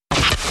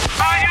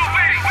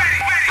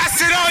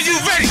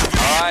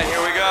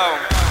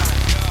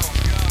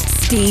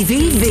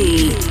Stevie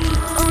V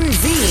on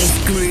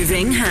V's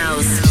Grooving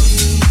House.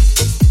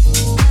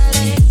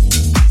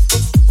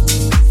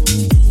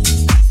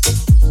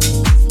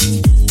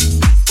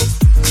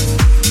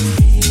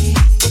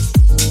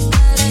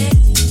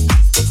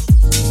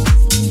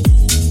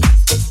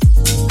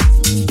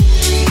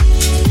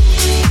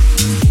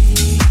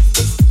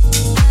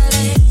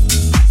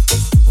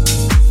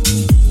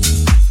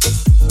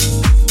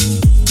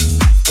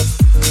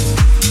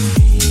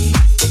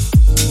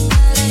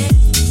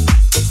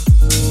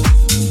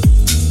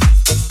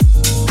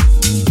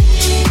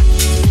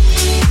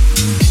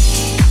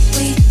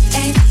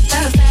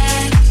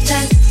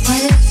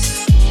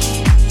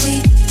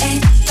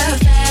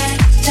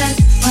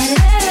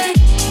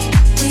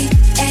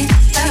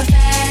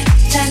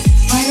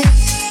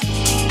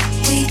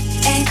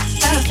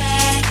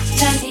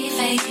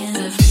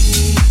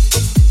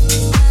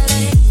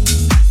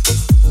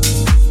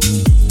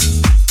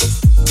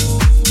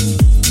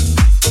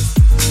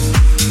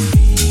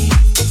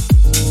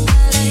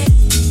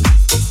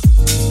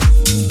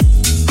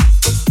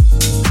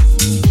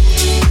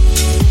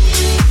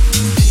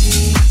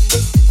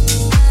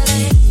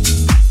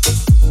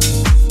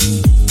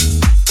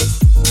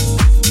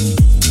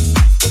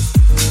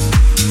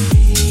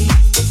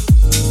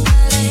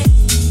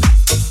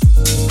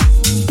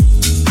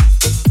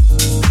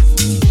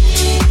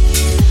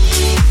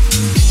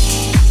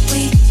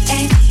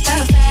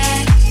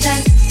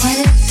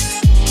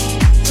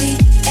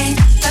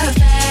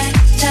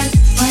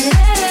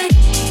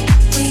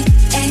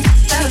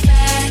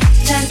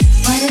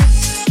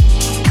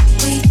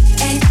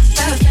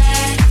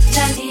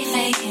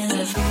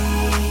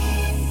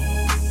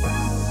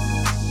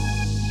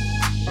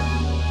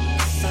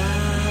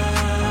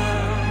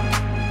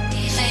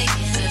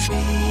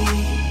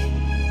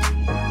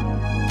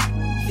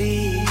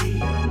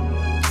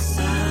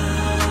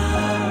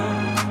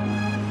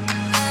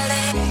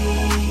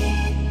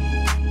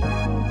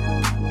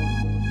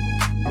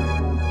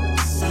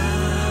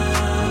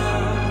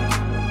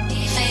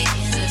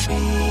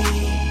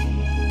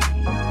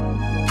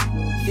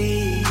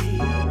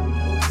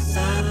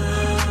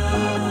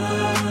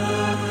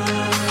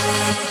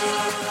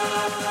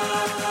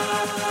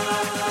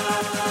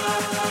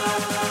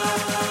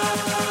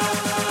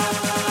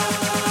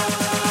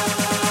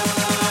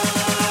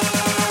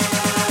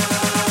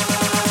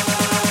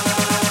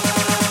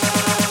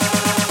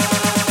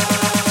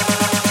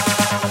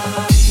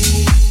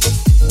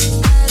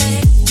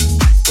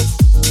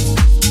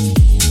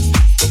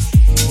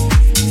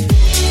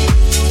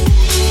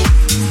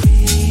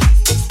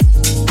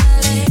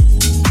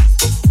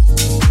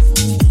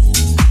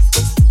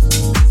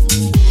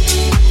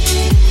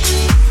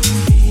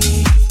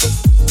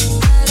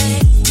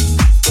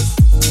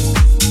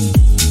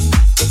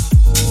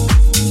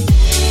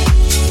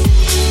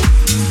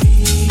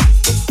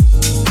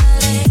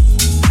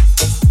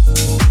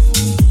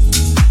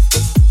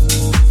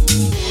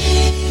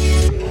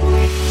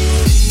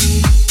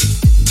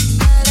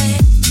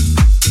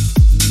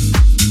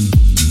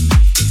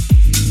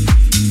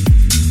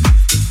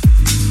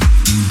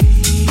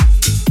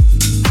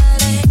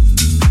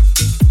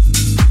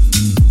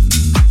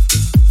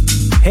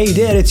 Hey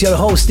there, it's your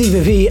host Stevie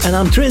V, and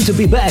I'm thrilled to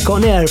be back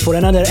on air for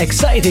another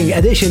exciting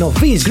edition of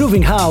V's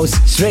Grooving House,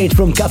 straight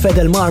from Café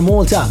Del Mar,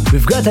 Malta.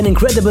 We've got an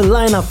incredible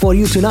lineup for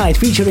you tonight,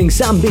 featuring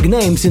some big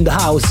names in the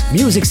house.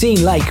 Music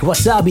scene like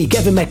Wasabi,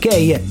 Kevin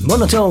McKay,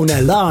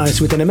 Monotone,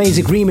 Lars with an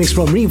amazing remix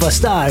from Riva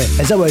Starr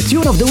as our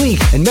tune of the week,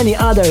 and many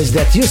others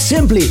that you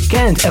simply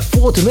can't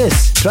afford to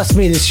miss. Trust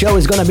me, this show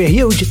is gonna be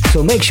huge,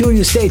 so make sure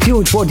you stay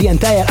tuned for the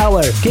entire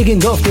hour.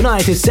 Kicking off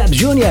tonight is Seb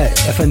Jr.,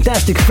 a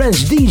fantastic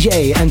French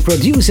DJ and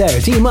producer,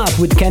 team up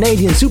with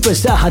Canadian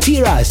superstar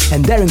Hatiras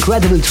and their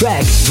incredible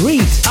track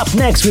Breathe. Up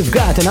next we've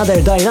got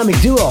another dynamic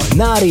duo,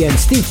 Nari and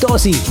Steve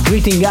Tossi,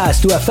 greeting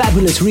us to a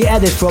fabulous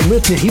re-edit from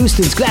Whitney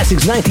Houston's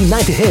Classics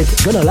 1990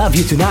 hit Gonna Love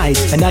You Tonight,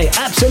 and I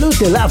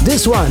absolutely love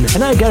this one,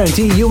 and I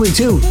guarantee you will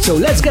too. So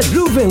let's get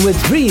grooving with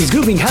V's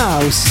Grooving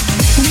House.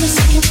 From the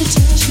second you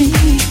touched me,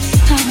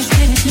 I was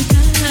ready to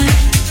die.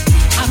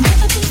 I've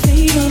never been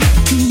fatal,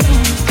 you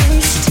know the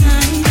first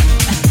time.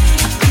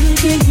 I couldn't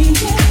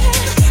believe it,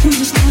 I'm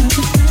just out of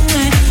the fight.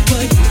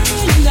 But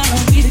you gotta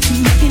be the key,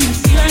 making me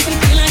feel like I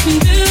can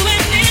do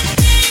anything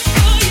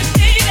for you,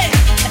 baby.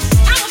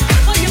 I will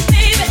fight for you,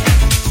 baby.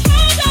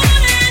 Hold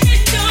on and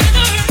enjoy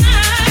the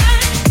ride.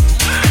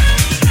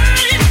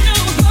 I'm in no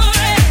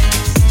hurry,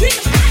 we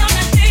can fly on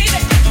that, baby.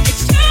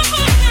 It's time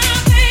for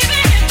now,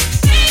 baby.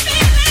 Baby,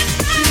 let's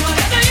do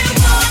whatever you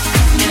want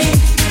from me.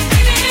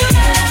 Baby, you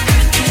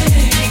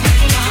everything.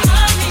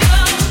 I'm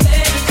your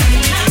baby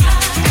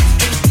tonight.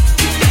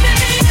 You're giving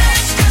me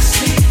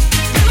ecstasy.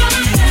 You are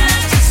my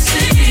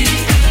fantasy.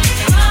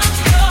 I'm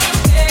your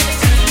baby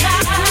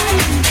tonight.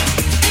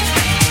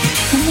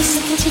 From the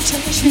second you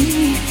touched me,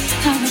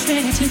 I was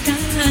ready to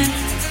die.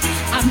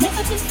 I've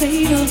never been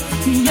fatal,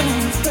 you're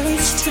the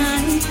first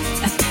time.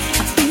 I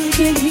feel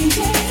it,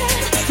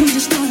 I'm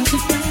just starting to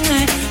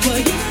fly. Well,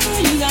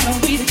 you got a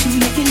way that you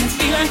making me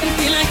feel like I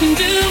can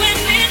do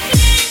anything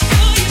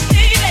for you,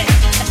 baby.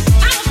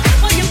 I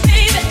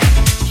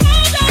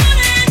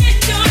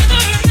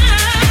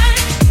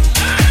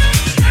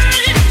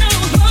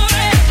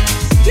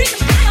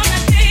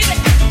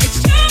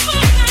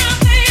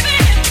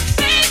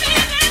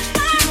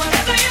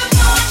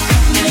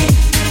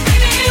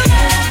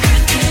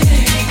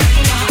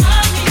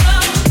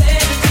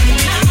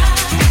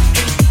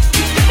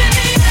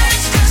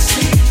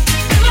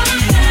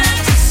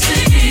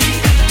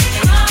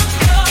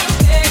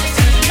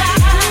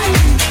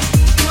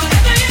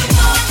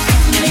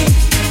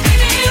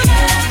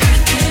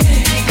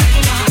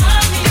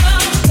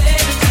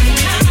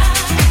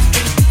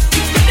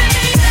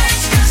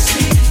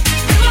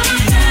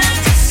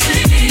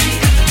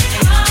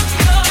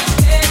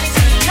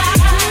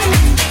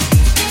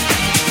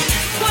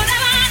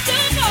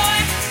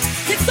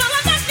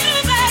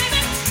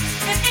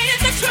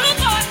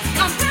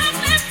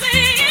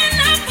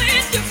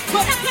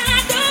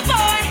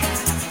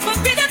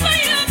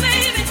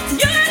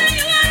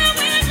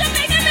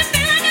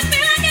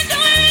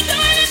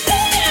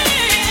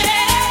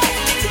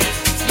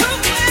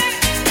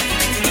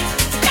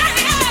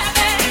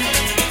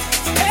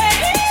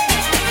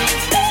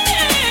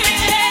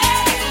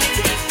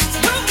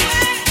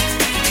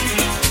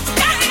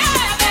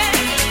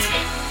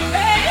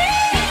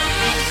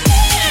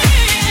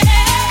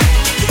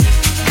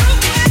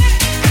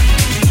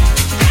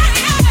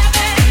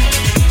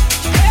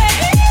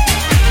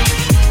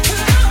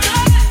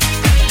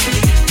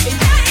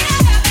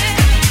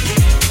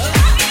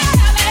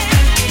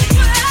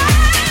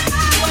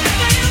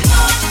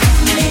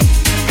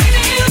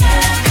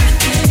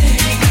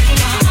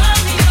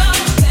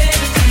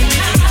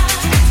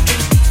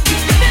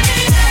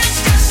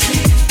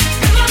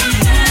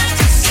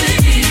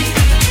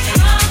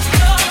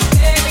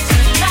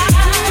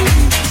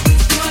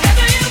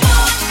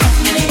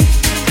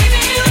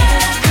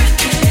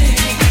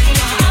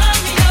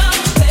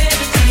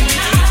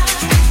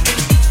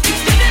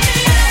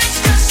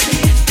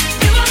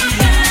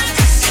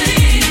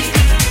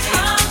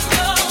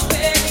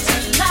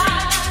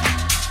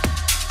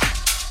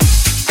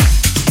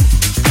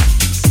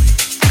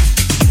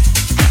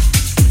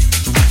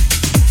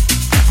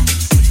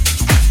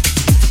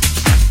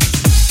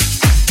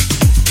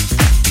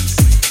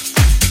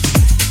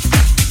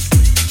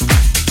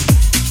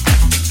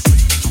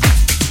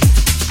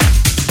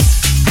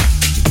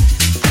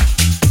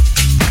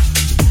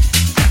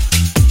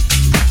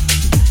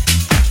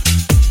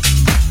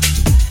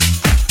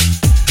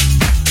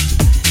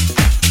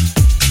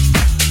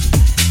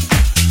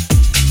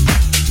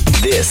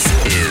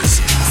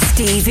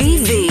Stevie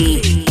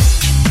V.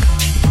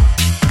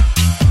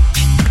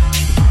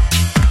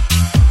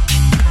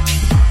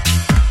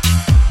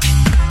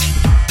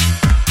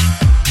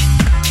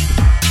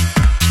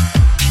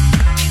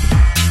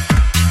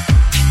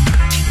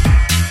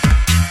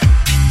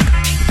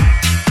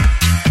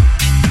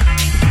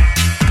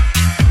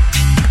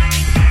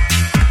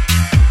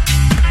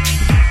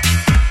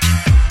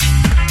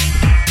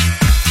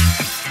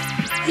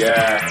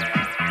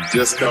 Yeah,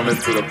 just coming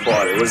to the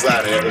party. What's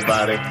up,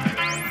 everybody?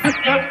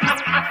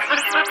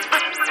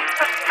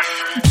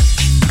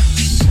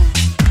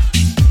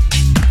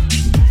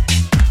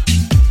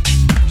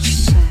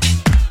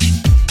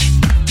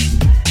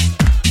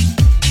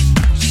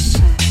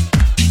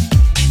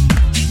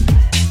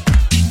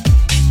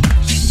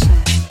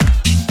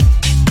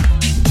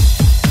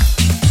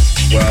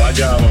 Well, I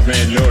got my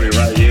man Nori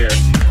right here.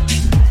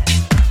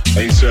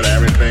 Make sure that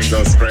everything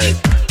goes great.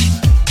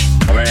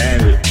 My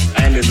man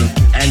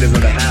Andy's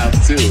in the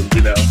house too,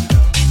 you know.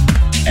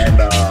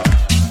 And a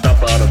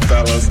couple other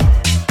fellas,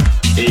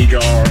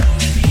 Igor.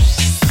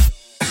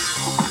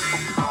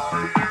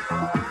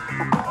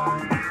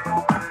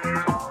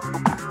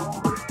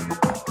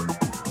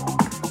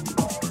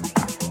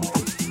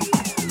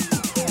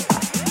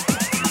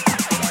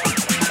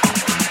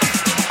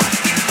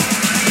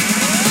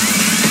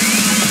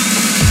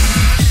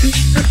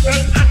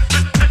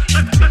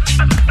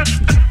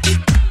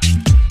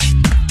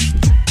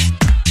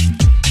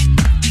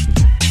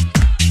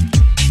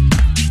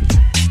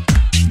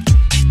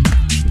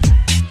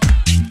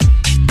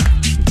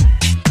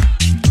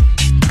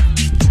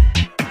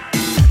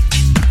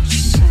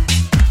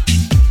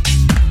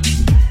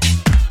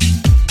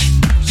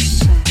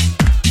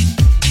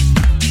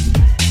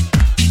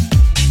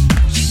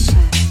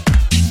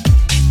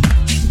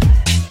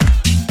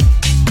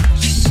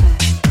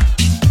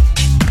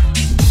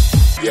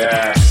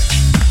 Yeah.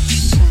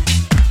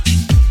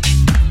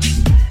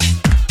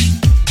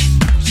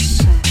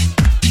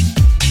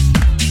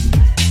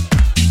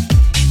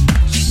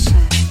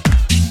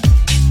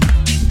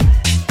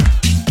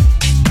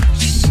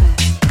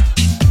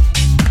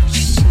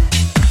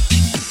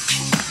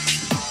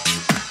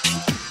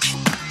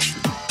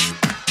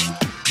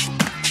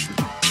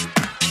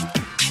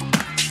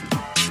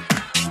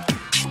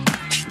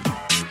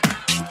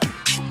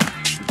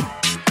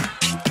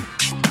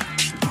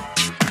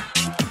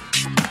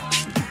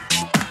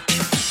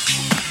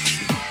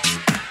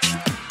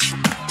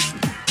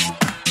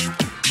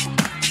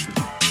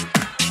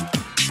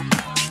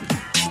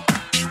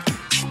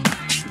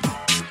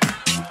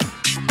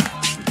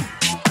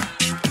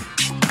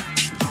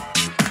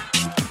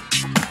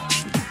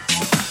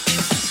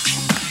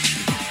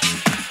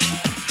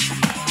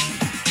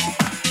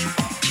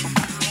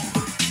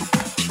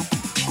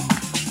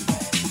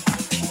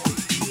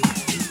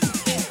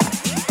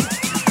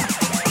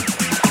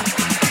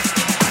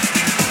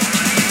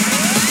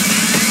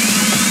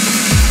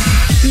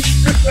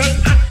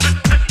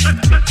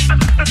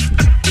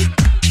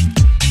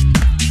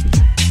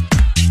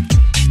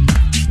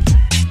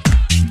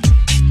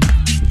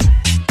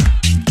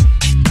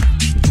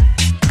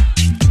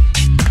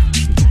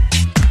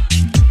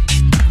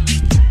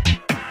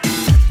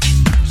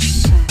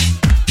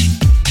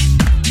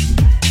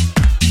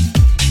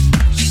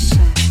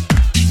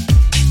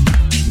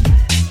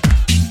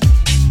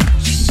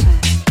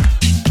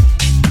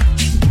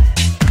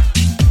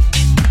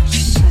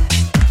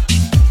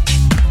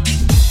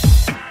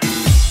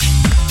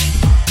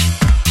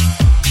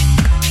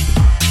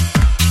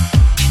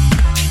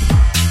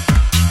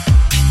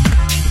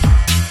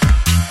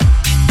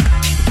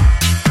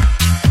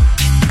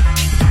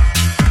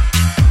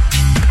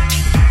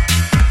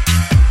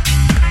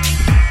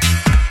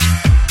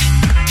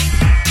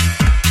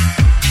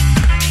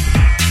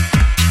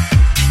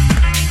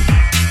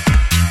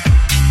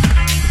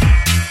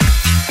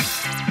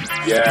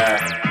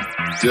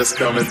 Yeah, just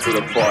coming to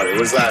the party.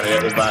 What's up,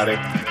 everybody?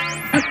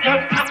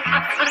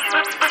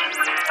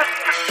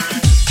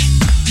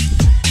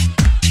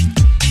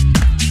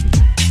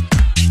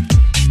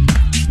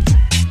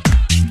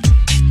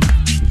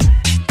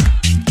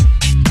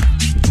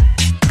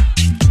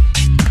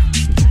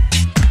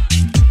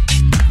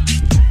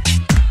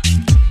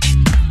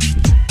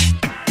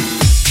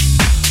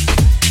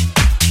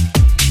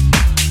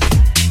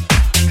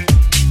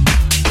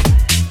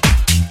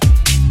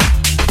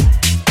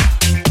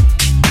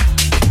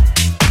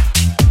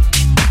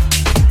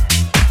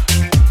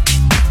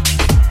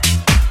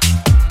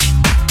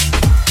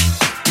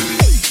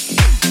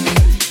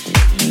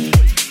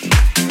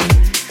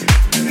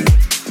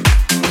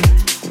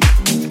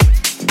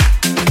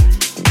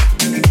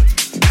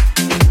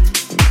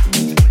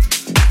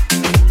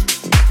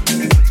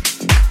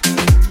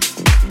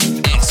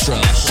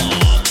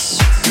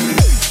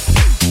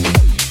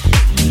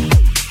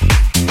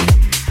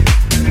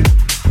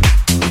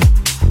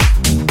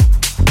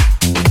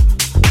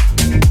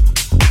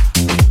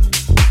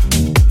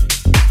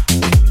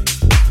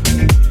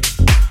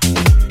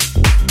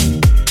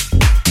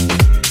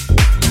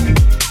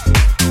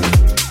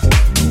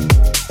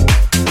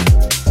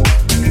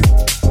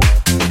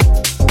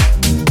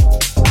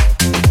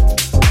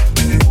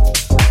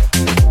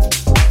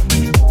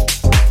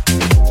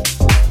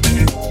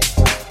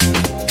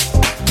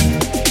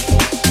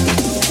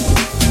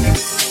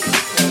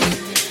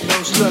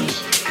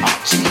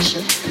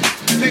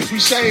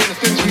 say, the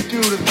things we do,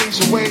 the things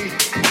the way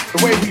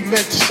we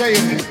meant to say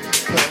them.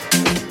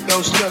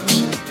 Those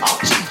looks, I'll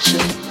teach you.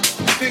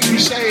 The things we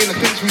say, the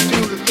things we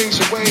do, the things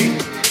the way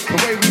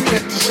we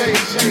meant to say it.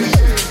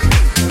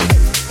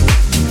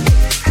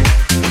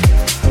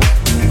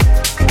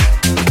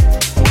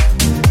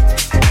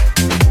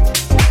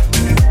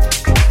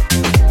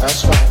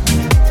 That's right.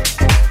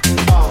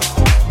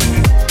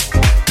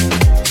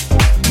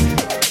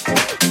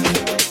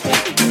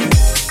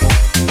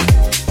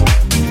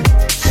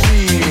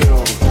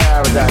 Feel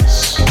paradise.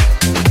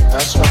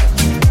 That's right.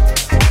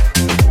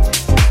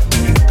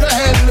 Go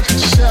ahead and look at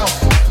yourself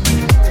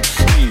and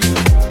feel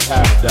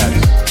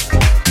paradise.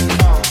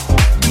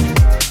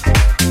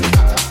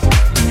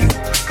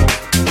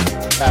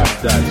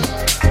 Paradise.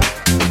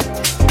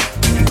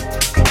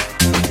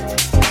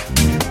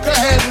 Go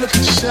ahead and look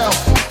at yourself.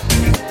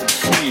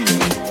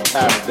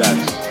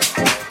 Paradise.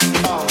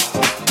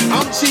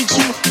 I'm teach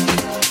you.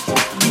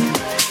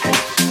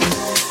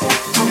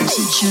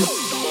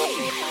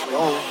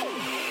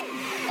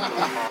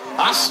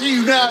 I see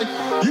you now.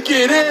 You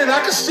get in,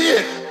 I can see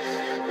it.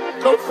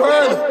 Go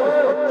further.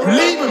 You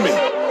leaving me,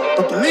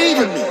 but believe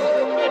in me.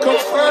 Go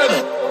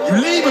further. You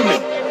leaving me,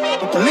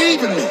 but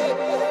believe in me.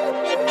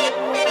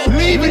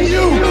 Believe in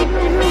you.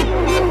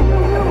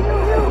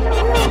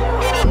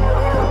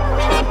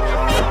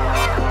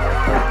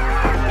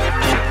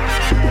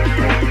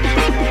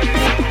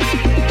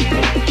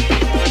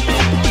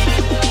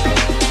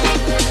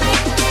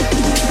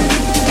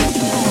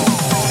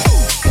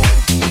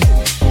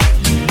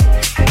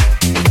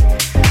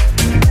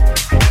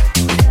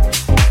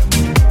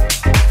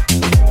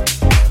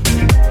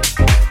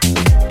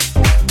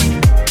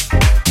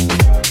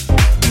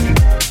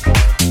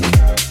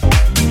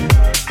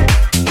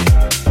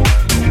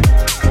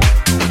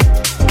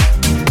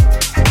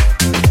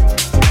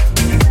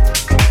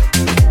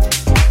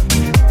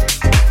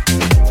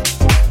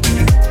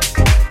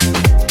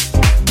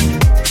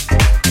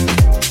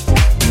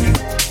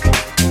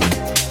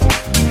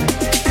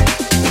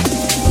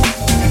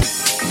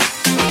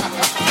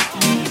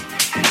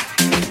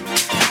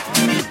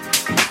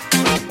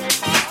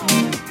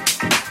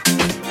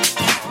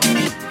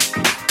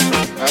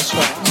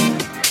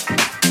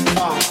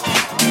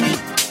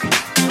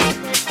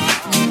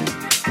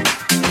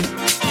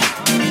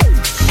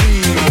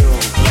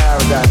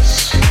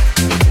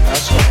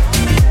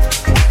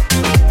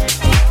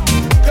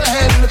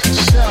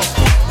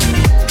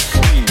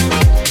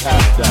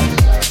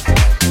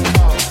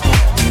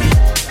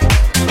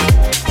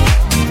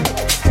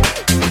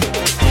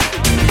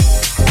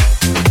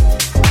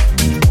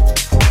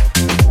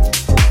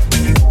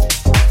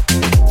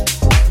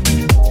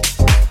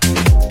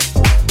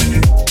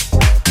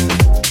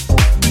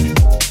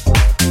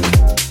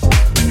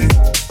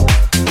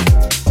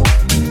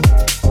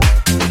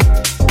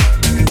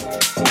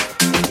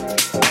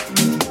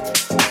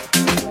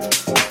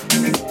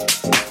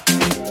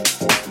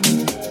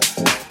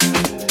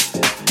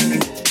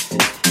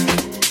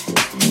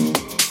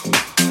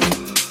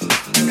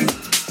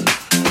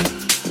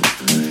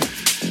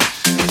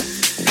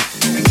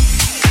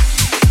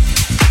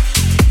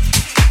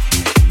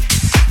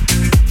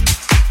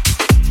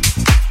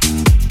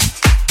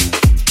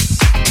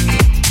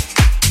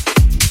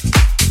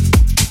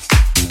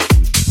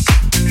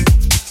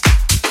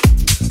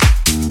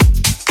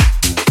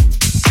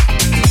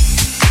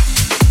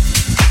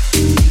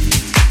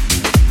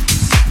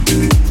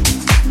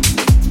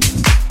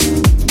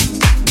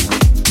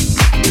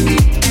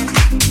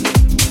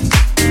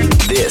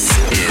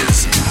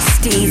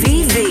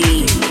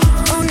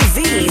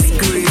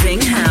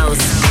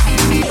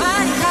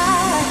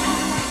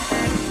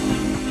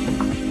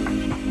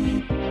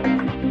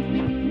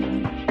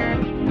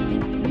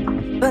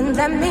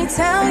 Let me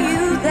tell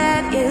you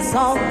that is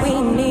all we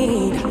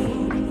need.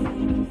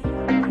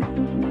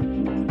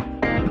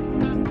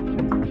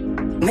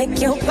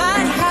 Make your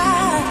body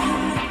hot.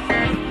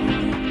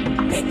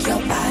 Make your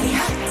body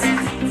hot.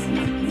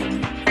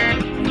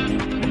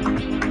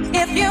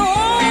 If you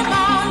want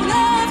my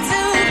love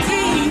to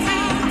keep,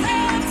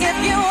 if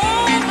you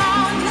want my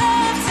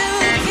love to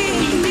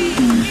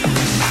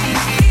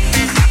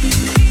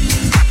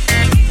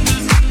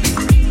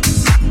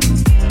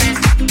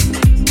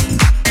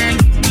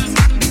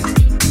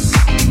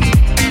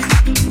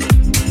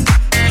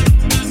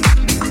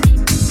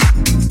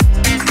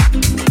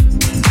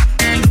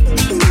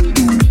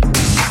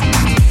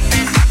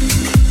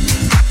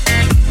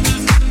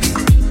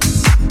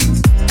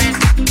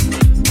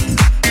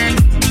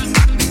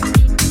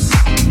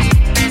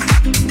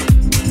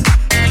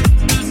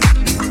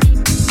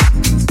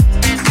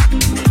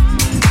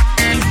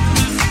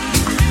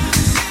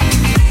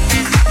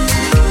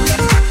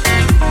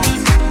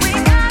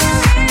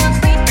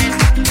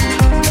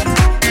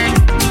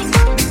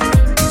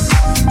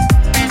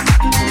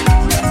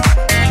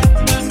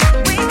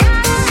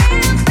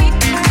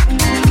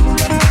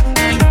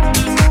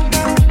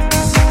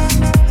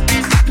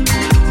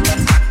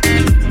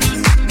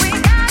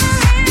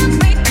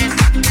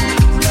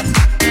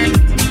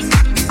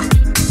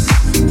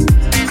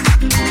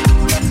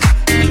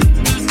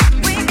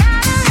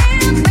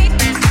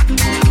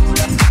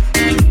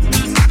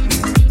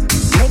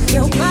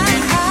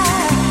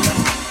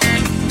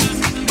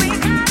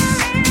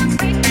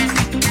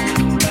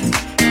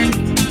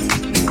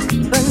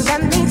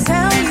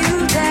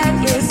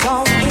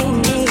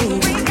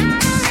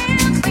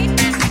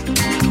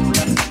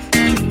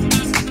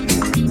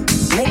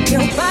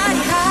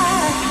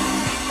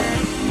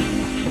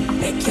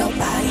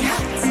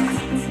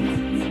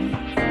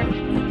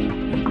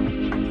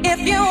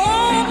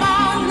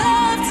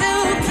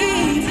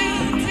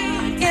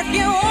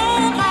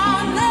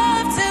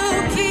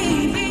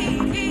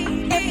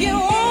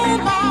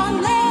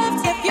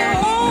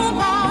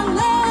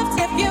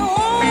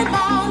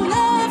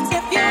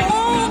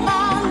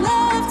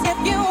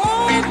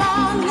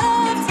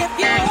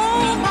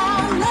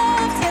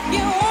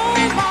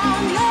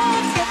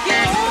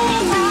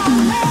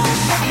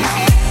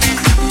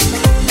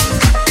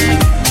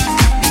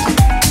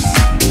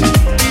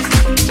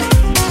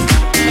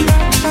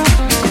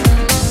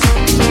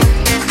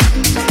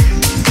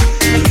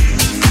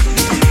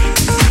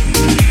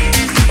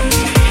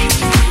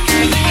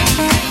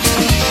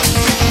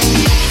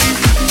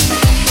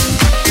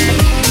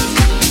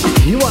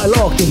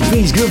in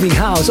V's Grooving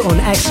House on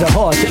Extra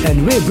Hot,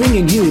 and we're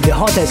bringing you the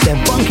hottest and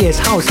funkiest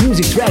house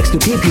music tracks to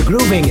keep you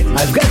grooving.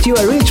 I've got you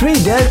a retreat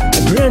there,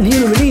 a brand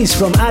new release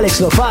from Alex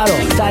Lofaro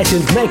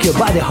titled Make Your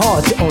Body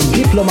Hot on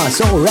Diploma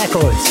Soul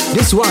Records.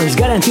 This one's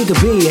guaranteed to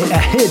be a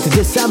hit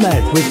this summer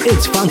with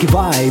its funky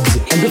vibes.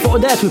 And before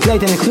that we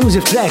played an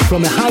exclusive track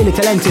from a highly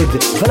talented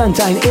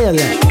Valentine Ill,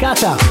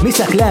 Kata,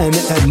 Misa Clem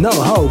and No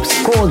Hopes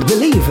called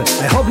Believe.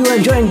 I hope you're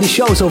enjoying the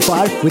show so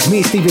far with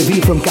me, Stevie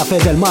V from Cafe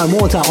Del Mar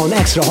Malta on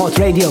Extra Hot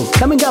Radio.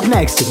 Coming up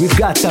next, we've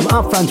got some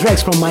upfront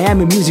tracks from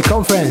Miami Music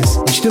Conference,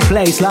 which took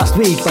place last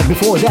week, but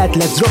before that,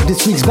 let's drop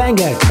this week's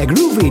banger, a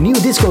groovy new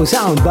disco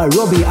sound by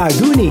Robbie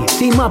Arduni,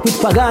 team up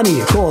with Pagani,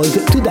 called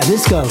To The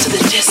Disco. To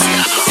the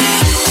disco.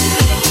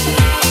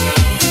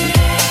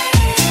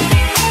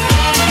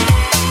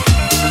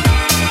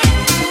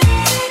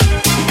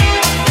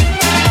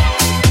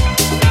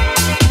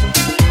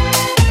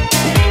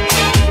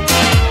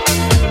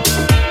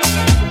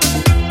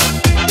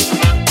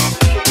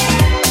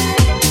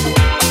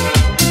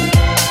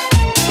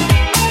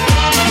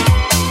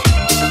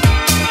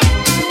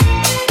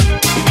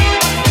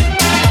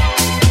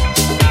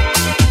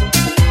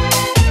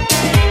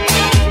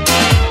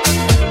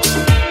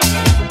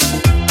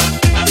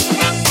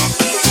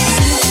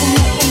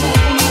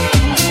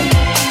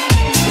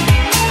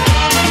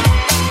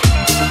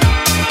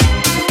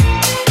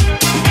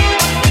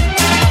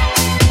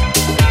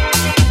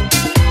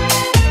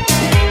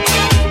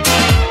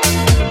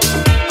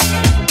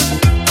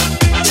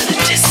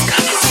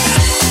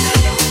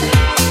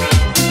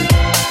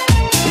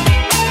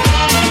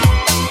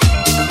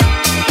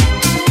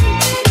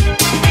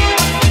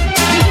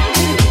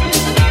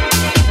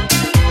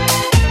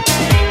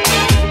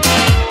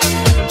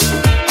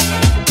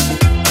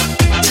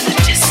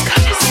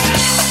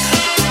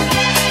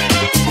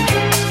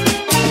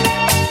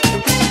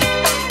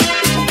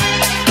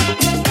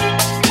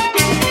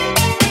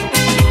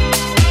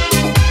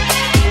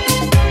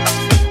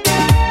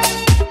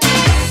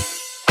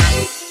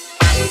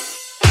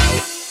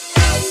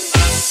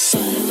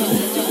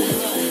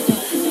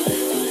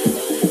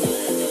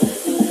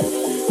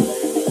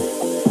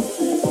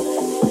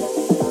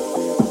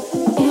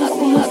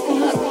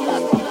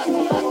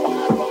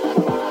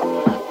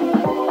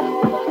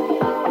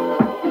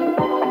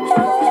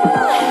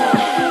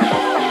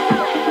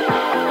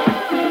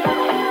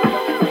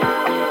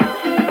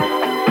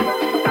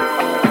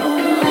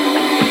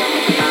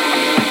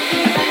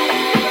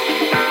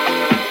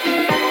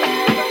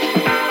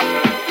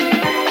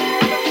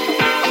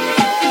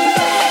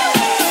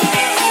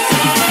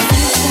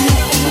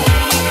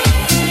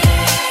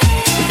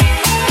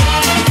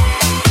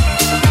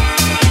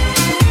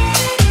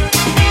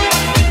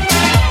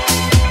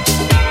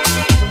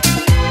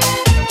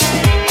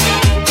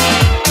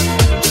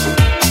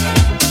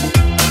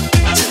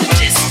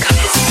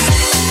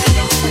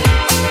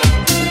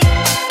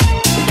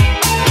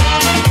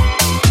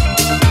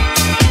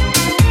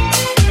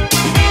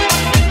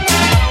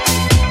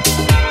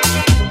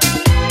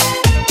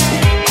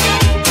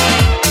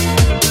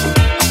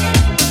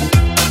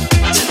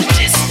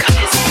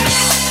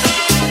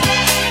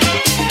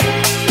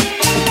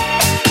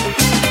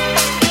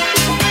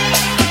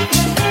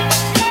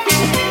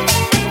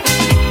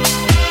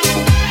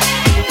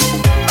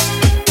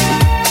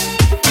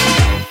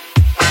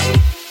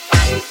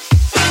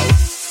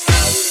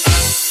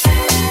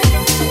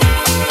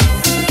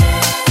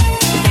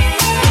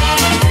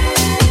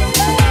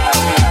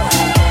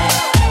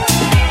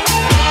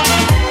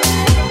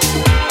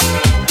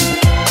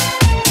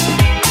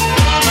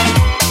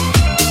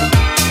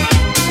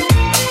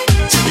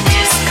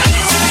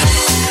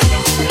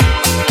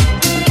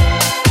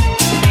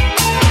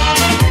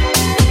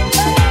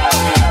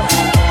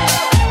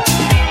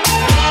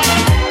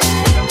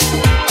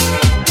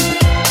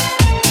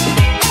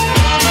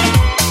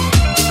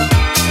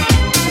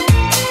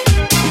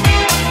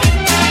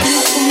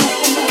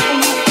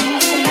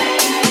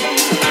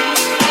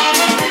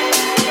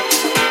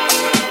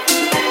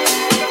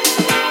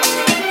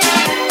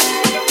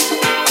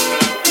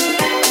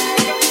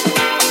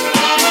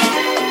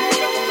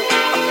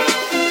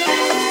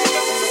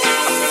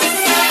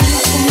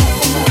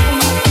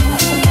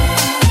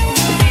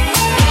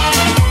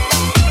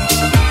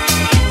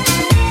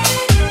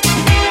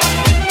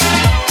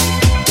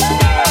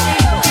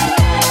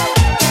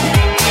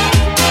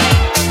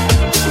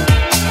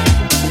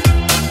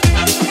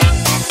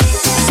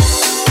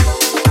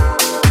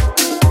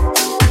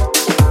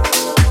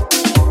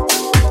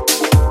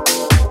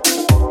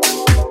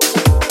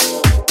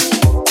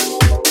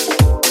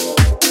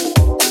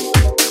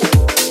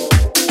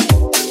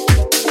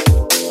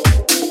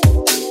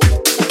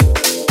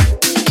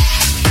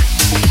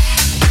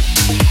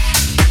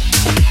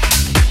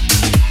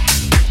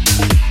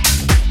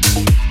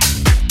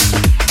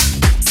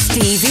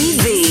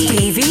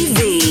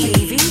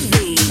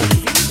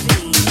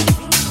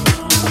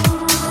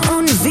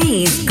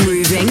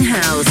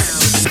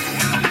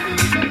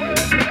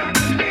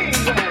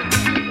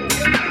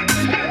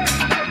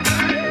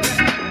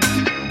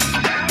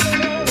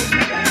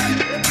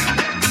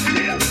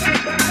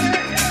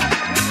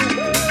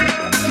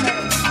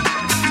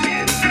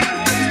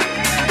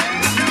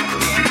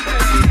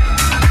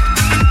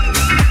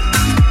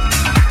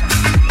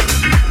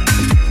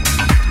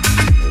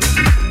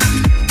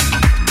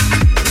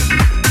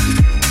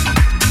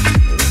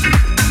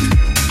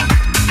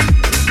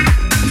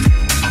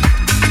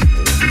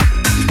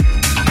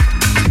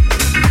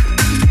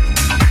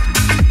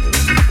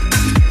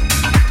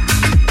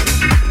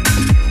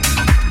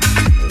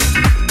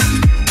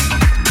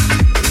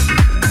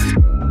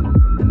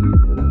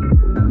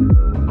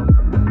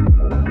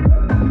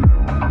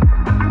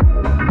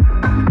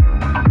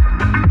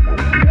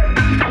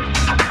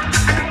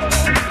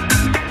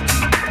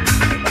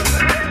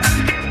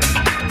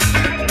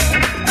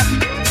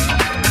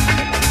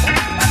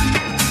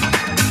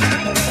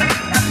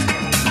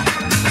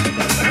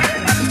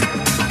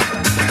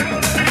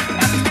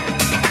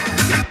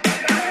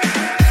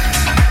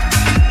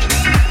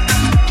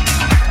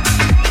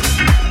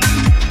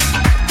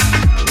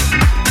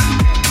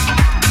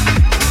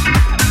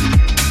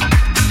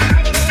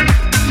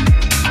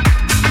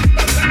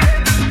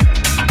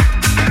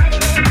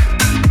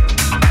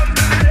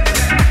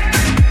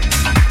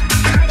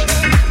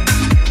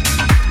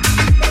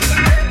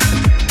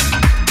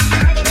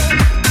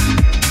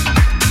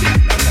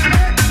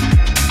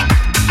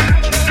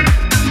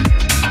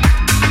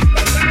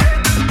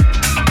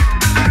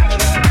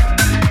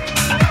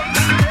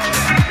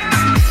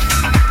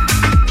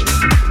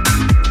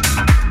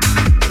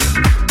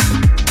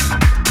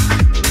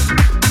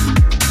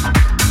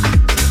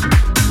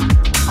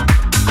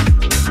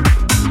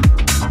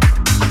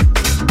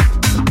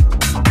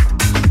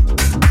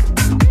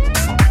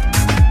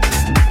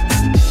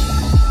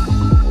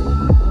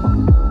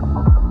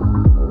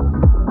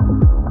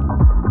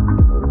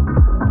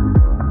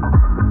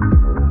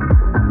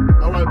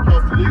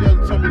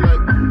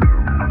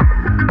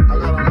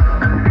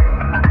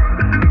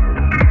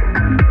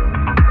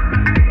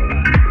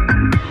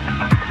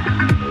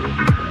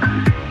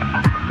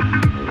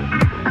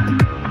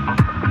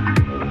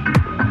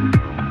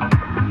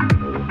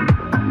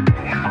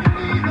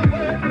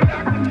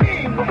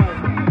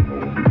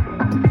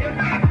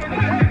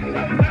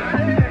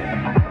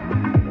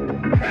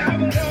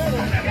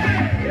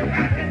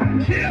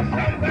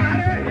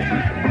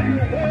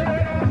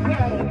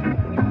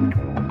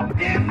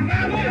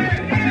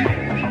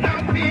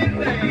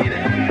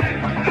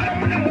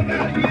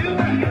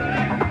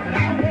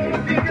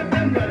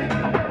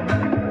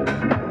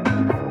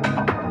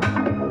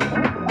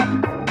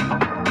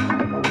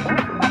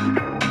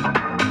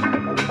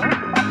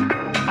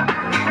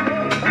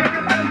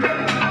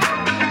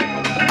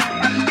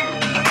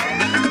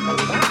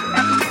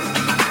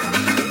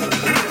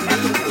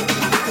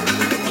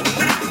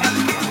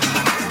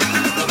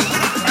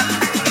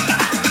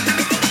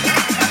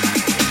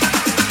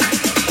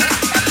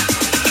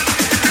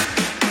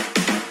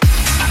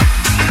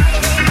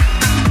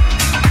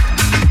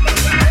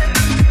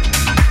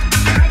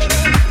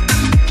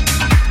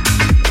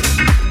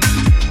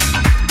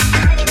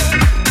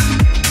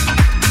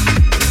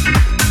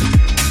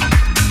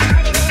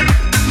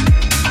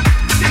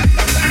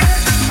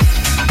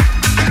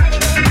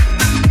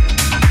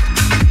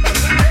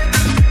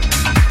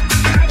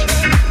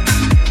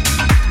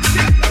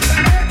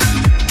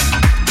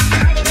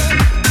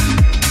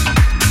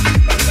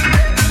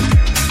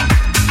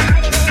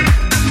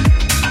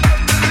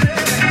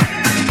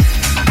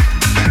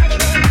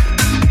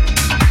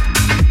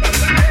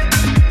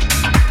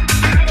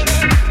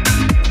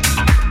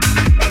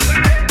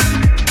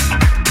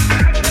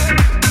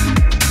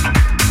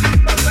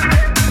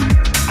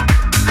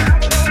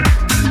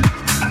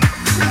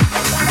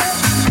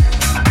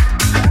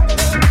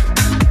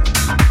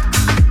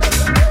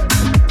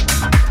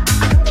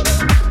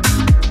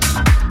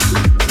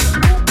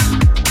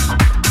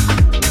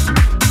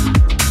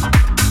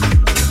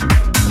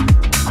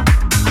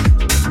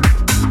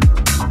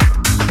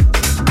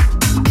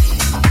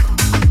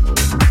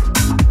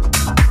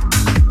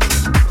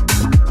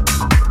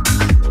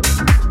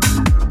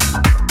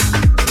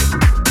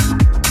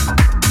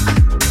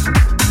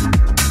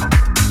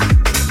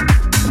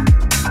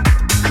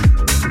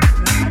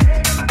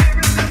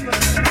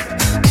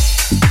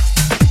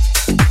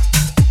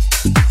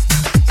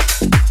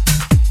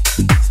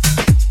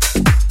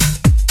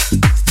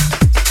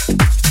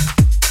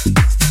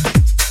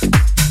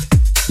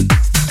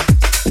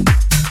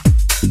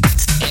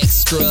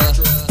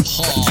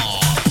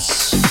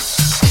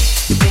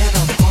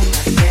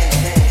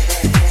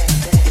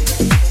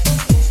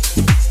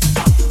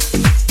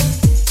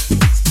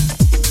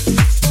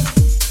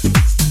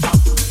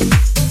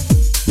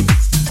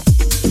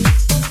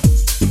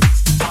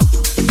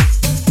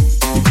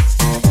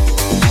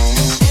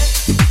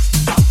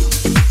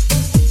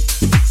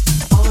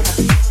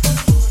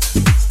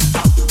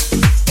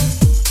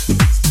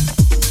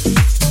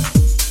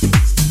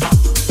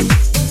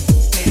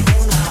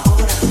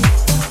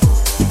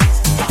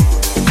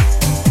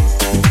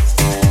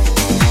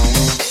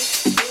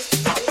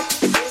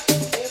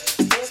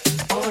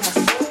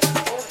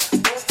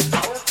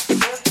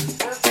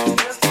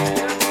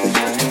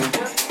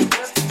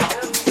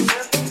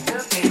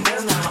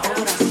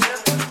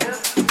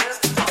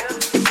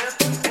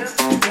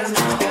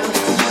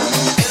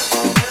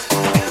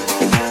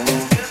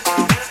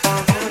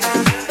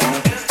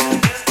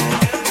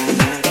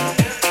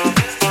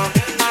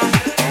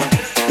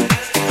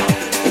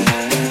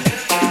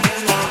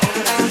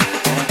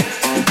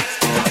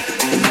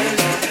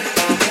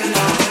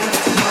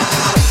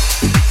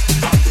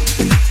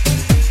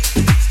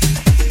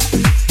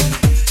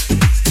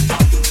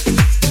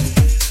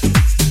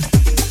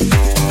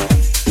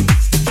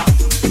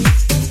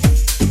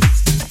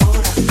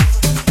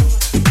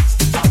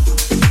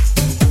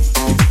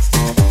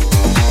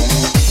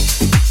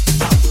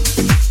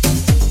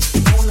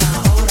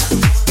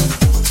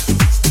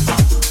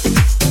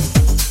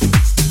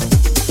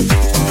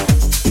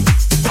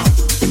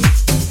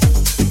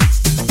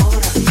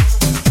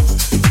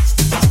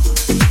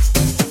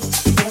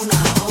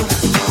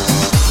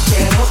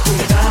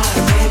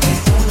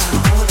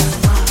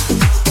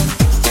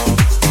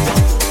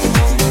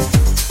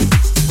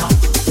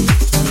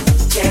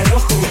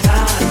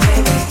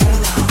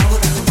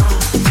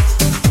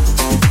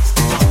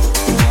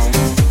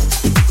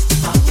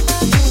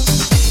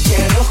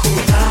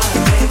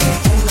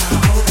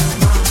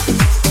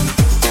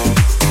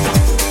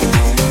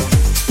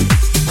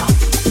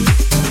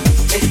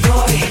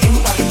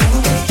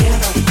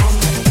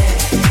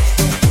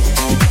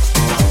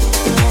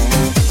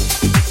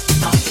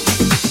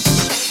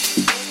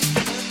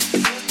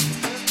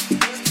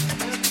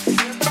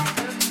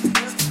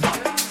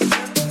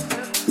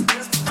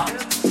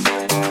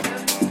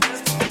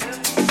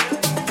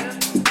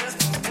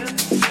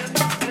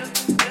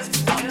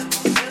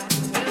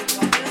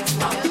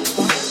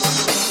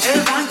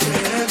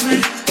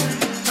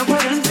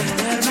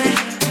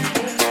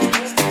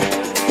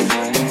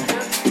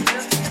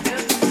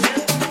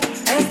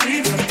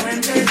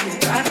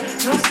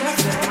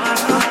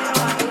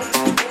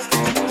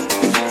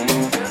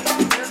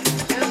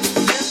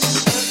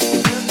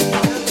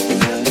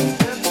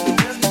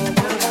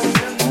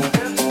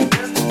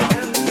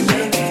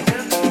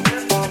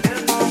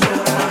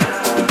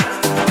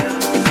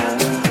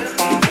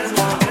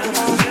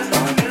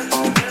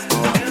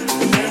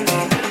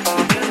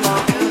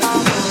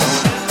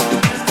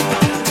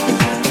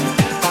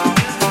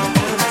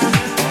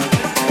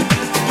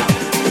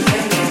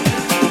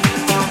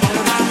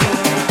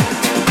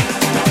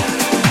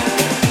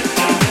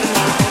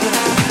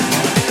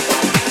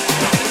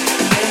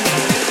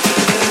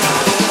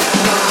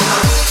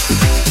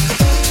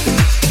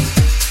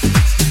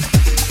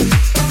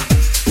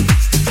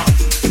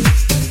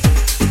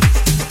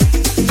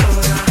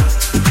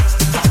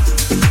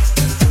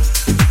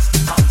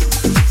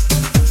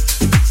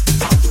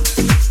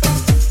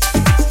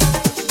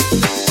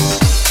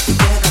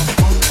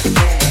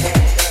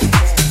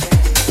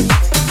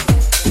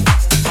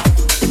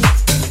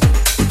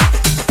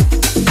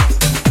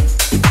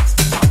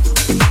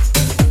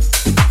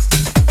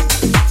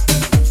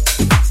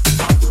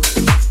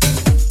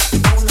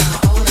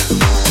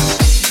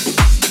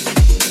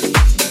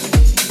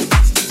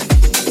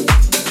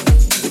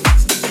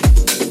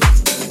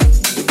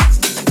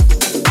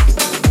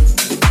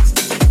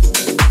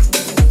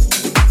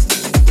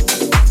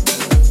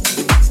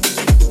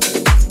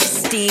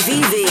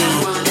 Stevie V.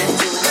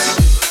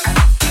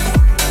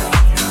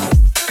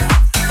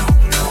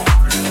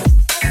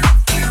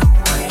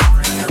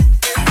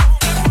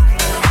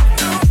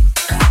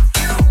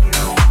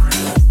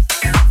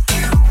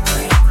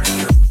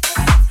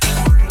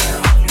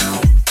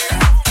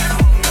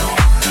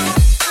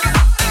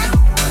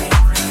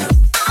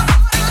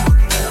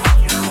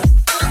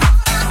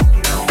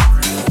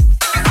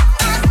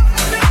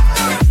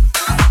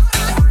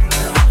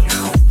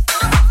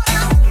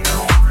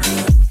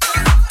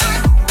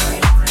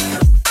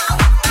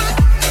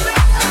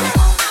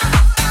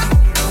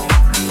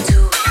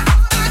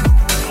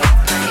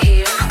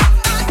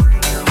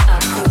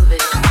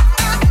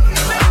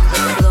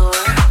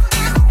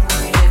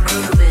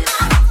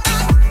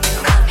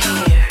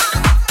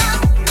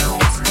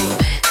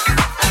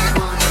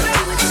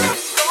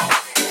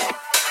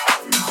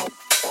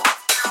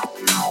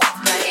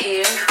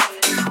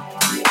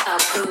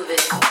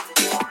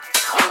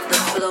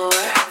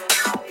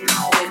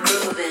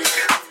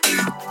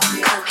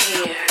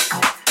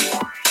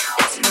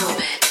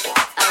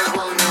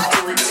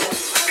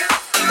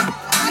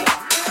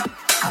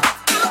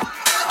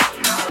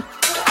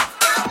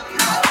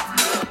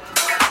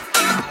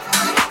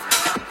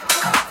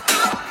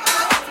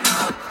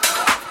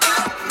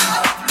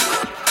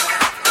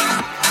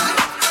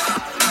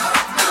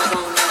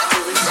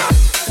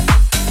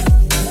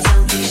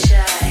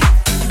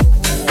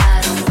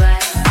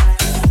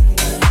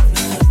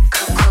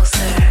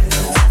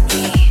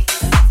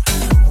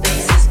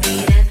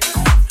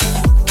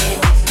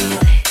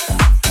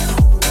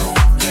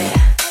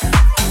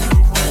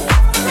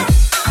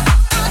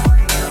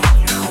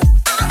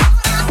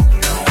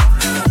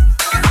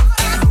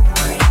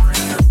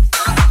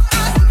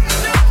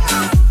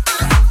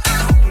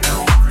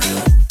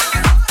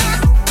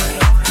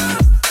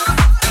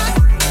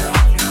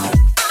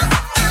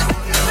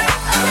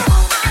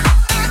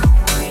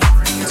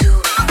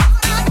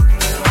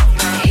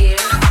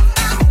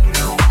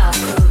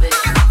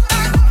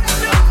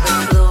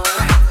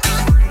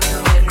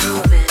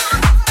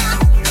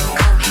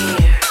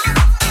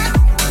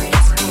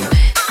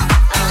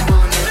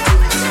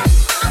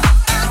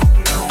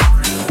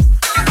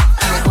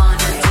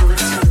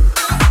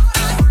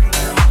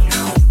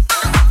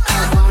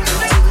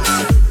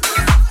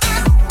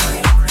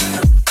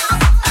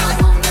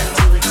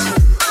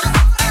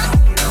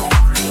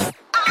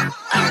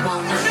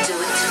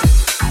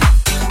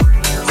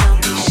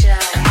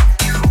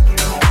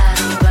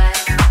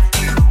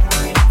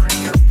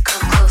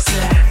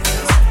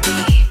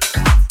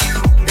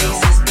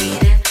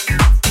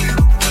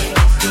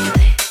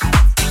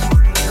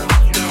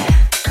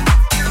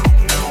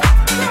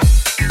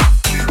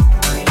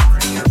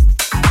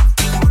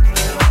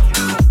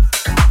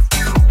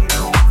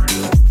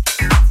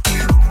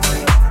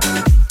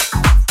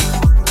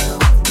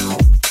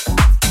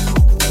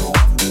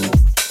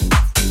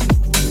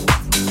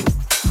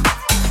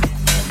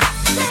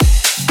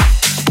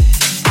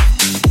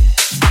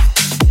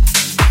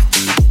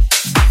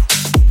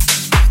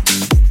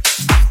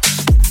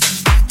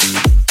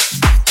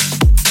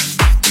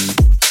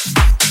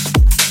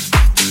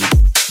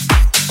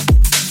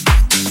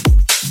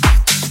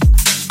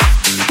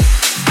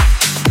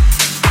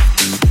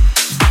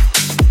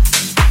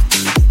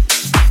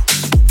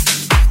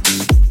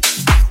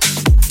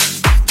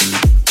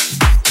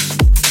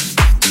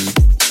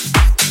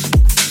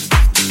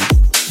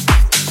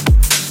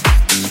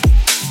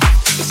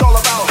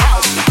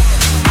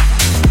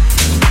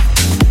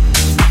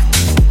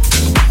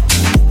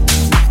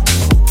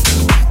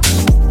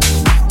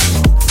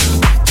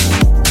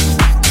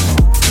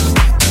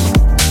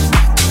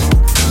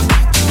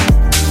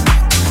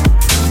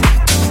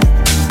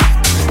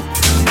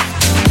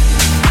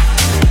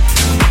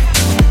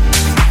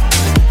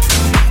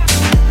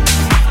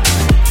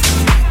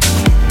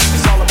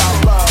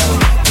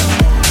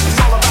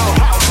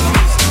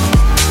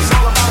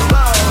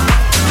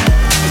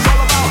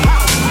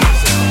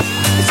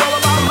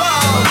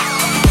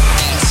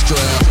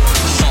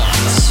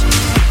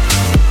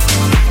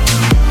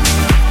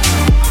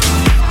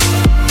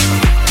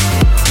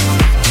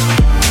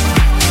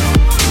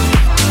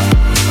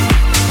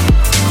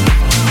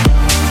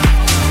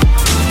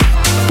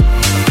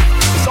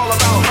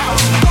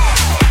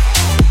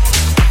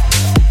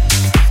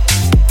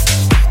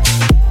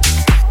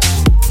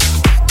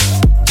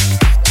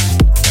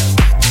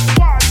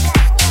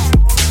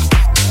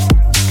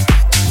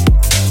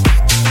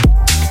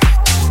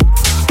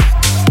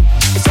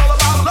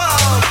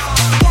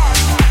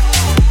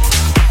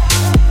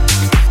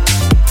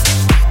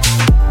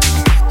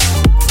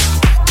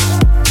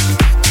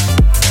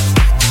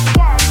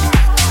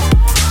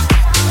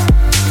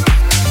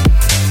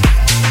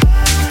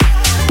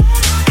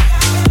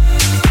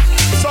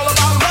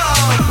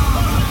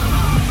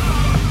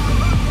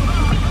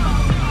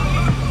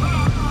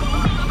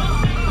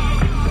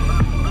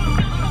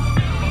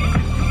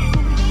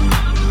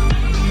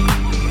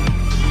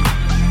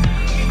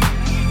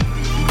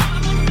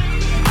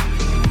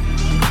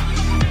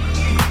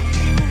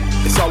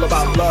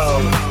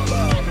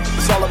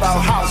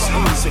 about house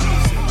music.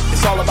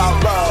 It's all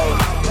about love.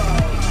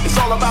 It's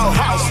all about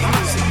house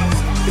music.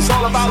 It's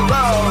all about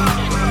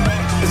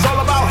love. It's all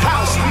about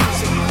house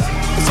music.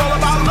 It's all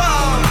about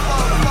love.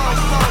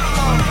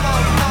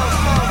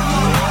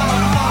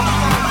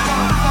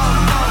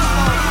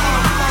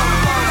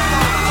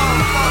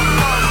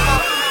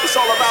 It's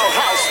all about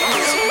house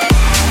music.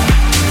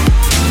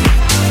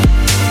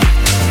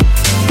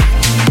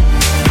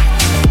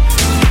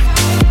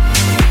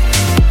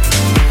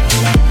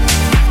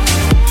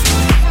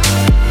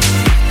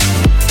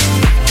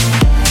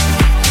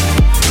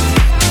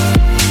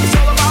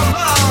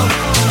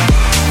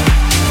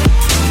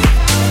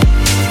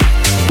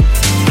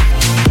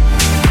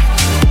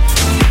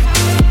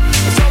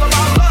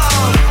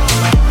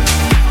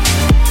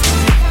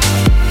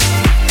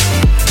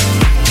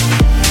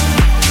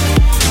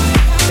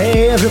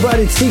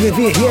 Everybody, it's Stevie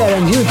V here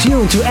and you're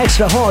tuned to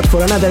Extra Hot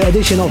for another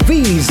edition of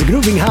V's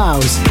Grooving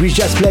House. We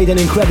just played an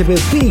incredible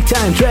peak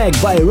time track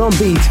by Ron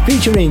Beat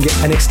featuring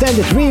an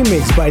extended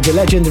remix by the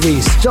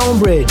legendary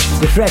Stonebridge.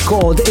 The track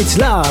called It's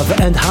Love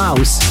and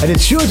House, and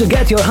it's sure to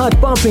get your heart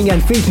pumping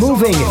and feet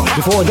moving.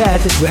 Before that,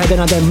 we had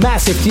another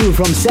massive tune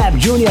from Sap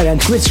Jr. and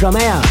Chris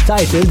Ramea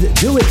titled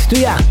Do It To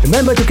Ya.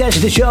 Remember to catch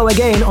the show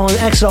again on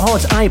Extra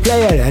Hot's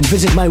iPlayer and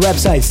visit my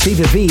website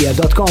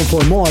steviev.com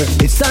for more.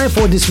 It's time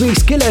for this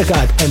week's Killer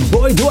Cut, and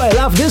boy do I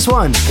love this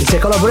one! It's a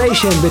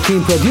collaboration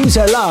between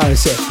producer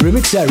Lars,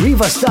 remixer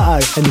Riva Star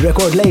and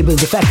record label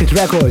Defected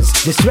Records.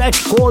 This track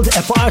called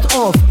A Part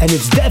Of, and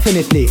it's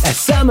definitely a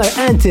summer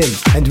anthem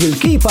and will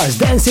keep us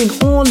dancing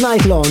all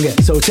night long.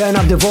 So turn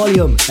up the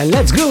volume and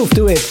let's groove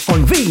to it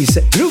on V's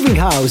Grooving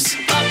House.